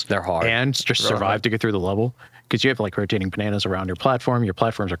 collectibles, They're hard. and just survive to get through the level, because you have like rotating bananas around your platform. Your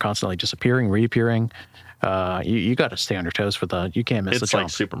platforms are constantly disappearing, reappearing. You got to stay on your toes for the. You can't miss the It's like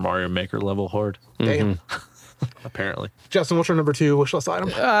jump. Super Mario Maker level hard, damn. apparently. Justin, what's your number 2 wish list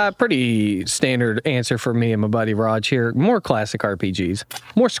item? Pretty standard answer for me and my buddy Raj here. More classic RPGs,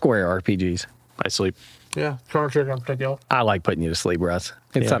 more Square RPGs. I sleep. Yeah, Chrono Trigger in particular. I like putting you to sleep, Russ.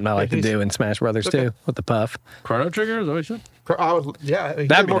 It's Yeah. something I like to He's- do in Smash Brothers too, with the puff. Chrono Trigger is always good. I would, yeah,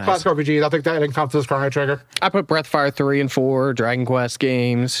 That'd be more nice. classic RPGs. I think that encompasses Chrono Trigger. I put Breathfire 3 and 4, Dragon Quest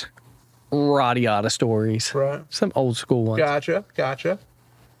games, Radiata stories, Right. some old school ones. Gotcha.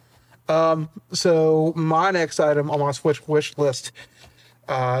 So my next item on my Switch wish list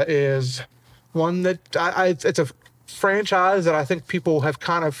is one that it's a franchise that I think people have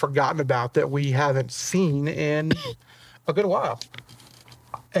kind of forgotten about that we haven't seen in a good while.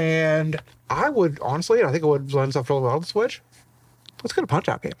 And I would honestly, I think it would lend itself really well to the Switch. Let's get a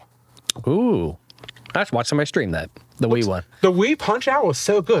Punch-Out game. Ooh. I have to watch somebody stream that. The Wii one. The Wii Punch-Out was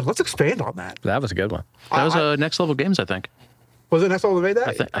so good. Let's expand on that. That was a good one. That was Next Level Games, I think. Was it Next Level that made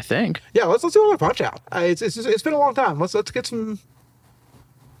that? I think. Yeah, let's do another Punch-Out. It's been a long time. Let's get some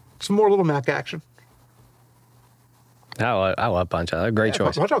more Little Mac action. I love Punch-Out. Great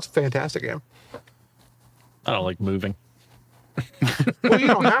choice. Punch-Out's a fantastic game. I don't like moving. Well, you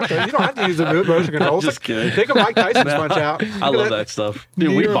don't have to. You don't have to use the motion controls. Just kidding. Think of Mike Tyson's Punch-Out. I love that stuff.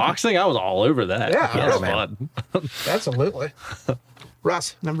 Dude, Wii boxing, I was all over that. Yeah, that was man. fun. Absolutely.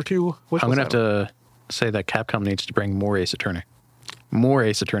 Russ, number 2. I'm going to have to say that Capcom needs to bring more Ace Attorney. More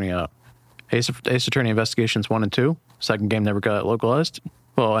Ace Attorney out. Ace Attorney Investigations 1 and 2. Second game never got localized.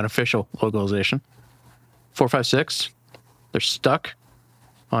 Well, an official localization. 4, 5, 6. They're stuck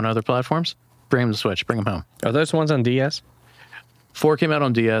on other platforms. Bring them to Switch. Bring them home. Are those the ones on DS? 4 came out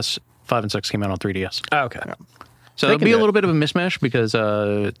on DS. 5 and 6 came out on 3DS. Oh, okay. So it'll be a little bit of a mismatch because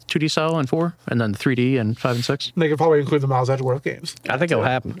 2D style in 4 and then 3D in 5 and 6. They could probably include the Miles Edgeworth games. I think it'll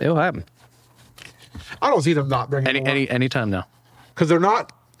happen. It'll happen. I don't see them not bringing Anytime now. because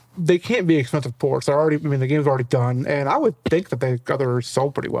they can't be expensive ports. They're already, the game's already done, and I would think that they're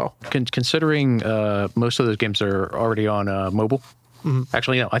sold pretty well. Considering most of those games are already on mobile.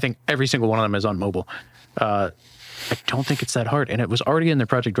 Actually, no, I think every single one of them is on mobile. I don't think it's that hard, and it was already in their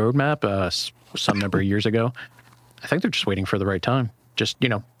project roadmap some number of years ago. I think they're just waiting for the right time. Just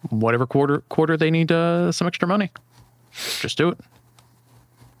whatever quarter they need some extra money. Just do it.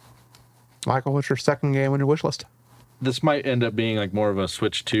 Michael, what's your second game on your wish list? This might end up being like more of a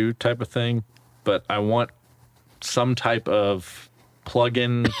Switch 2 type of thing, but I want some type of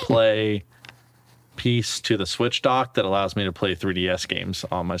plug-in play piece to the Switch dock that allows me to play 3DS games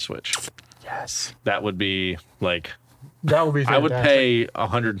on my Switch. Yes, That would be like, that would be. I would fantastic.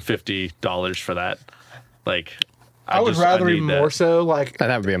 pay $150 for that. Like, I would rather need even that. more so like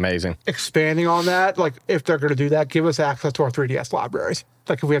That would be amazing. expanding on that. Like if they're going to do that, give us access to our 3DS libraries.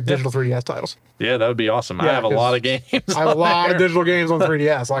 Like if we have digital 3DS titles. Yeah, that would be awesome. I Yeah, have a 'cause lot of games. I have a lot of digital games on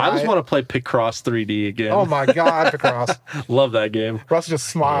 3DS. Like I just want to play Picross 3D again. Oh my God, Picross! Love that game. Russ just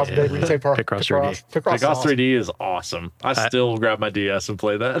smiles big when you say Picross 3D. Picross Picross 3D is awesome. I still grab my DS and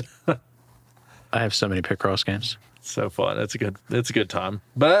play that. I have so many Picross games. So fun. It's a good time.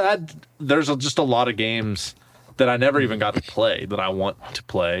 But there's just a lot of games that I never even got to play that I want to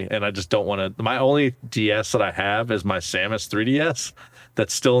play, and I just don't want to. My only DS that I have is my Samus 3DS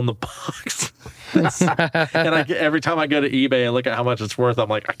that's still in the box. And every time I go to eBay and look at how much it's worth, I'm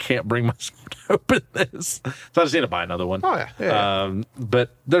like, I can't bring myself to open this. So I just need to buy another one. Oh yeah.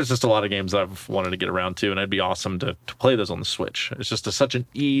 But there's just a lot of games that I've wanted to get around to, and it'd be awesome to play those on the Switch. It's just such an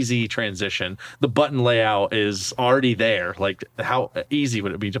easy transition. The button layout is already there. Like, how easy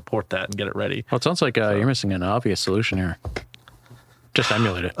would it be to port that and get it ready? Well, it sounds like you're missing an obvious solution here. Just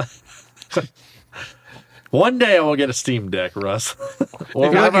emulate it. One day I will get a Steam Deck, Russ. Or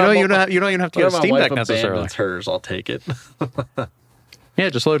You don't even have to get a Steam Deck necessarily. It's hers. I'll take it. Yeah,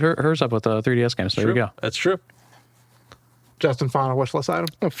 just load hers up with 3DS games. There you go. That's true. Justin, final wish list item.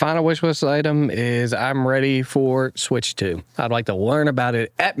 Final wish list item is I'm ready for Switch 2. I'd like to learn about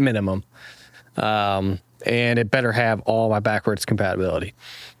it at minimum. And it better have all my backwards compatibility.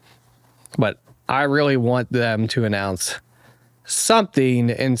 But I really want them to announce something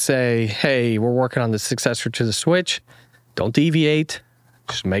and say, hey, we're working on the successor to the Switch. Don't deviate.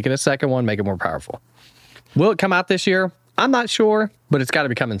 Just make it a second one, make it more powerful. Will it come out this year? I'm not sure, but it's got to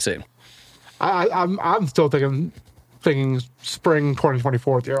be coming soon. I'm still thinking spring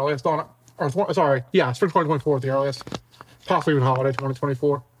 2024 at the earliest on it. Or sorry, yeah, spring 2024 at the earliest. Possibly even holiday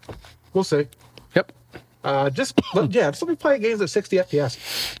 2024. We'll see. Yep. Just let me play games at 60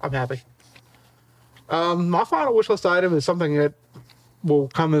 FPS. I'm happy. My final wish list item is something that will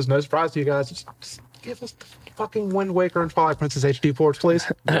come as no surprise to you guys. Just give us the fucking Wind Waker and Twilight Princess HD ports,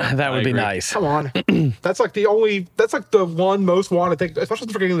 please. That would be agree. nice. Come on. That's like the one most wanted thing,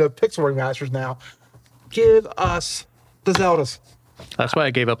 especially for getting the Pixel remasters now. Give us the Zeldas. That's why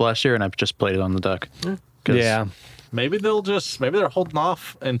I gave up last year and I've just played it on the dock. 'Cause Yeah. Maybe they're holding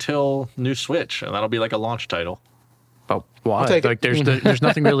off until new Switch, and that'll be like a launch title. But why? I'll take it. Like, there's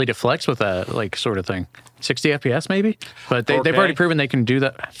nothing really to flex with that, like, sort of thing. 60 FPS maybe, but they've 4K? already proven they can do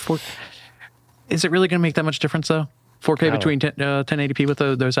that. Is it really going to make that much difference though? 4K No. between 1080p with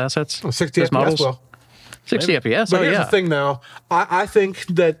those assets, 60 those FPS models? will. 60 FPS. But Oh here's yeah. the thing, though. I think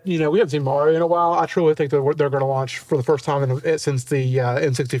that, we haven't seen Mario in a while. I truly think that they're going to launch for the first time since the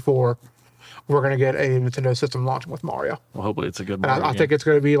N64 we're going to get a Nintendo system launching with Mario. Well, hopefully it's a good And Mario I game. think it's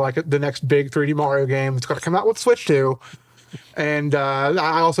going to be like the next big 3D Mario game. It's going to come out with Switch 2. And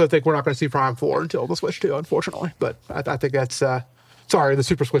I also think we're not going to see Prime 4 until the Switch 2, unfortunately. But I think that's, sorry, the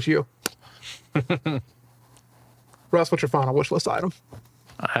Super Switch U. Russ, what's your final wish list item?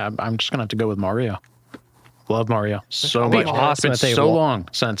 I'm just gonna have to go with Mario. Love Mario so It'd be much. awesome It's if been they so wa- long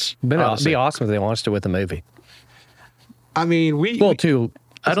since. It'd Odyssey. be awesome if they launched it with a movie. I mean, Well, too.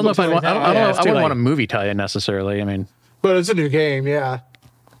 I don't know if I want. I don't, Yeah, I don't, it's I too wouldn't late. want a movie tie-in necessarily. I mean, but it's a new game, yeah.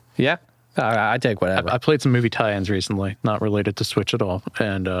 Yeah, I take whatever. I played some movie tie-ins recently, not related to Switch at all,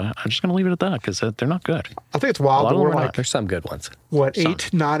 and I'm just gonna leave it at that because they're not good. I think it's wild A lot that of them we're are like, not. There's some good ones. what,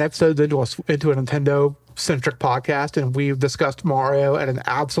 8-9 episodes into a Nintendo-centric podcast, and we've discussed Mario at an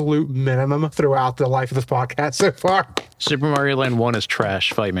absolute minimum throughout the life of this podcast so far. Super Mario Land 1 is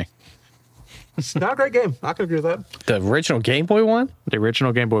trash. Fight me. It's not a great game. I can agree with that. The original Game Boy one? The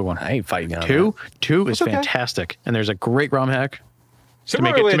original Game Boy one. I ain't fighting on Two is okay. fantastic, and there's a great ROM hack Super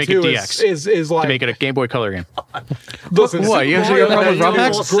make Mario it- to Land make it 2 DX. is like to make it a Game Boy Color game. listen, What, Super you actually Mario got Land ROM 2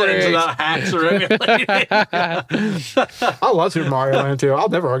 hacks? is great. without hacks or anything. I love Super Mario Land 2. I'll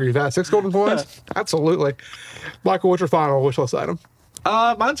never argue that. 6 golden coins? Absolutely. Michael, what's your final wish list item?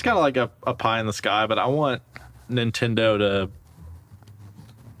 Mine's kind of like a pie in the sky, but I want Nintendo to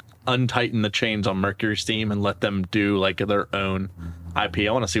untighten the chains on Mercury Steam and let them do like their own IP.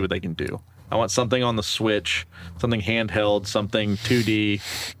 I want to see what they can do. I want something on the Switch, something handheld, something 2D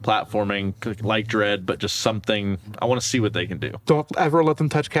platforming like Dread, but just something. I want to see what they can do. Don't ever let them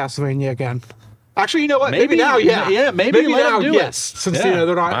touch Castlevania again. Actually, you know what? Maybe now, yeah. yeah, maybe let now, them do it. yes. Since, Yeah. you know,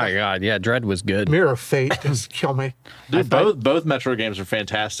 they're not... My God, yeah, Dread was good. Mirror of Fate just kill me. Dude, both Metro games are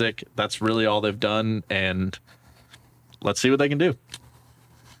fantastic. That's really all they've done, and let's see what they can do.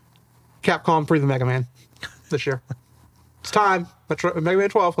 Capcom free the Mega Man this year. It's time. Mega Man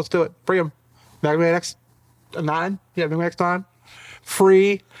 12, let's do it. Free them. Mega Man X9? Yeah, Mega Man X9.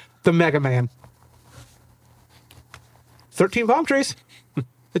 Free the Mega Man. 13 Palm Trees.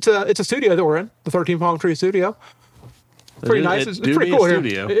 It's a studio that we're in, the 13 Palm Tree Studio. Pretty nice. It's do pretty be a cool in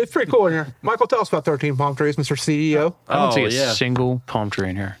studio. here. It's pretty cool in here. Michael, tell us about 13 Palm Trees, Mr. CEO. I don't see a yeah. single palm tree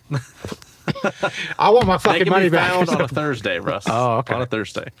in here. I want my They fucking can money be back. found on a Thursday, Russ. Oh, okay. On a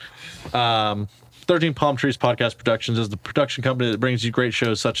Thursday. 13 Palm Trees Podcast Productions is the production company that brings you great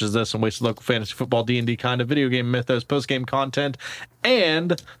shows such as this and wasted local fantasy football, D&D kind of video game mythos, post-game content,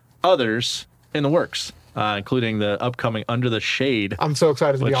 and others in the works, including the upcoming Under the Shade. I'm so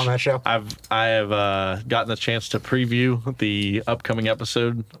excited to be which on that show. I have gotten the chance to preview the upcoming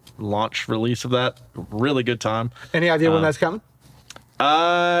episode launch release of that. Really good time. Any idea when that's coming?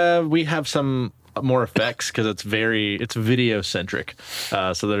 We have some more effects because it's video centric.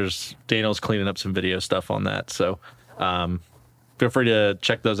 So Daniel's cleaning up some video stuff on that. So feel free to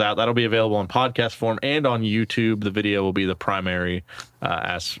check those out. That'll be available in podcast form and on YouTube. The video will be the primary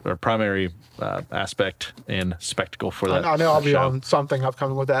aspect and spectacle for that. I know I'll be show. on something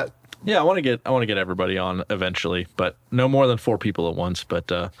upcoming with that. Yeah, I want to get everybody on eventually, but no more than 4 people at once. But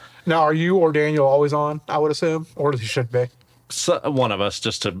Now, are you or Daniel always on, I would assume? Or he should be? one of us,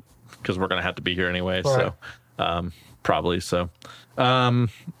 just to because we're gonna have to be here anyway. Right. So probably so. But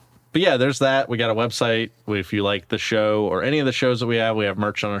yeah, there's that. We got a website. If you like the show or any of the shows that we have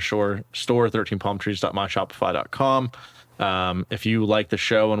merch on our store 13palmtrees.myshopify.com. If you like the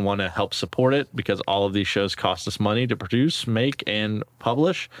show and want to help support it, because all of these shows cost us money to produce, make, and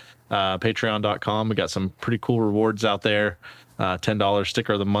publish, patreon.com. We got some pretty cool rewards out there. $10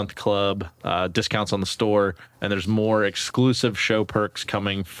 sticker of the month club, discounts on the store, and there's more exclusive show perks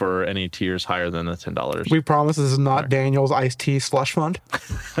coming for any tiers higher than the $10 We promise this is not Daniel's iced tea slush fund.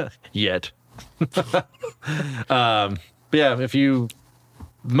 yet. But yeah,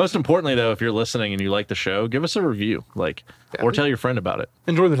 most importantly though, if you're listening and you like the show, give us a review, or tell your friend about it.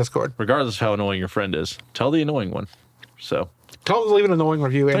 Enjoy the Discord. Regardless of how annoying your friend is, tell the annoying one. So Tell them to leave an annoying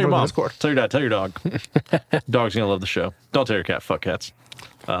review and tell your join the mom, Discord. tell your dad, tell your dog. Dog's gonna love the show. Don't tell your cat. Fuck cats.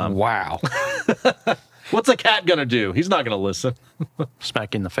 Wow. What's a cat gonna do? He's not gonna listen.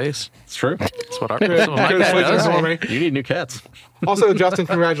 Smack you in the face. It's true. That's what our Good my cat switching does. for me. You need new cats. Also, Justin,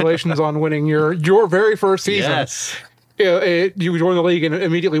 congratulations on winning your very first season. Yes. You joined the league and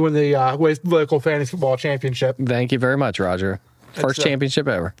immediately win the local fantasy football championship. Thank you very much, Roger. First championship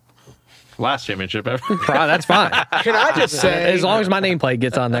ever. Last championship ever. That's fine. Can I just say, As long as my nameplate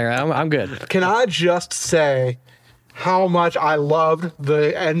gets on there, I'm good. can I just say how much I loved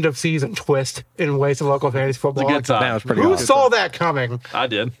the end of season twist in Waste of Local Fantasy Football? It's a good time. That was pretty Who awesome. saw that coming? I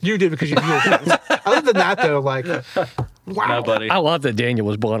did. You did because you knew it. Other than that, though, wow. Nobody. I love that Daniel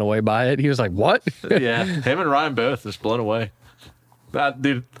was blown away by it. He was like, "What?" Yeah. Him and Ryan both just blown away.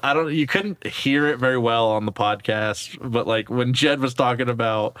 Dude, you couldn't hear it very well on the podcast, but like when Jed was talking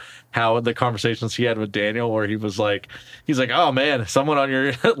about how the conversations he had with Daniel, where he's like, oh man, someone on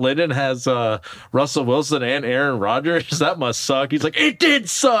your Linden has Russell Wilson and Aaron Rodgers. That must suck. He's like, it did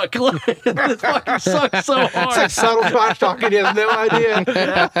suck. Like, it fucking sucked so hard. It's like subtle trash talking. He has no idea.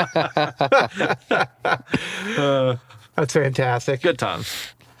 That's fantastic. Good times.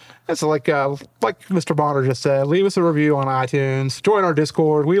 It's like Mr. Bonner just said, leave us a review on iTunes, join our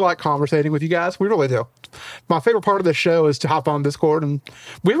Discord. We like conversating with you guys. We really do. My favorite part of this show is to hop on Discord, and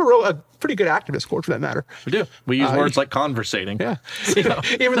we have a pretty good active Discord for that matter. We do. We use words like conversating. Yeah.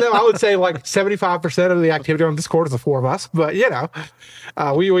 Even though I would say like 75% of the activity on Discord is the four of us, but you know,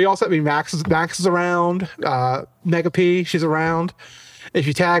 we also have Max is around, Mega P, she's around. If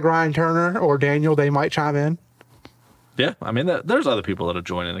you tag Ryan Turner or Daniel, they might chime in. Yeah, I mean, there's other people that'll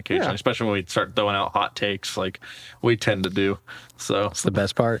join in occasionally, Yeah. especially when we start throwing out hot takes like we tend to do. So It's the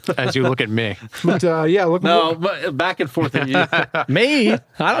best part. As you look at me. But yeah, look. no, but back and forth. Me? I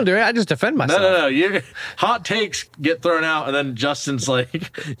don't do it. I just defend myself. No. Hot takes get thrown out, and then Justin's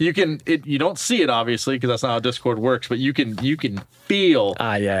like, you don't see it obviously because that's not how Discord works, but you can feel.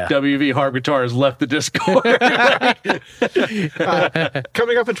 Yeah. WV Harp Guitar has left the Discord.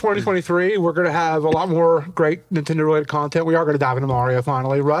 Coming up in 2023, we're going to have a lot more great Nintendo related content. We are going to dive into Mario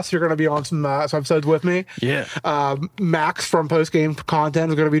finally. Russ, you're going to be on some episodes with me. Yeah. Max from Post Game Content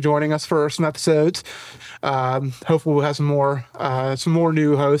is going to be joining us for some episodes. Hopefully, we'll have some more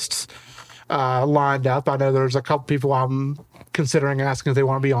new hosts lined up. I know there's a couple people I'm considering asking if they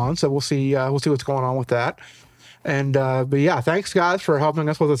want to be on, so we'll see what's going on with that. And but yeah, thanks guys for helping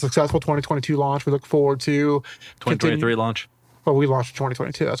us with a successful 2022 launch. We look forward to 2023 launch. Well, we launched in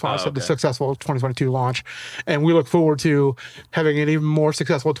 2022. That's why I said the okay. successful 2022 launch. And we look forward to having an even more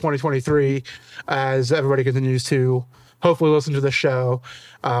successful 2023 as everybody continues to hopefully listen to the show.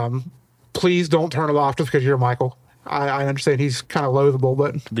 Please don't turn it off just because you're Michael. I understand he's kind of loathable,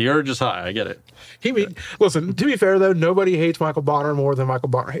 but The urge is high. I get it. listen, to be fair, though, nobody hates Michael Bonner more than Michael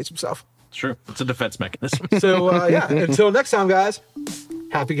Bonner hates himself. It's true. It's a defense mechanism. So, yeah, until next time, guys,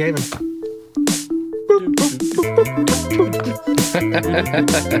 happy gaming. Boop, boop, boop, boop, boop,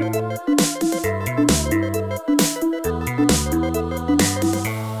 boop.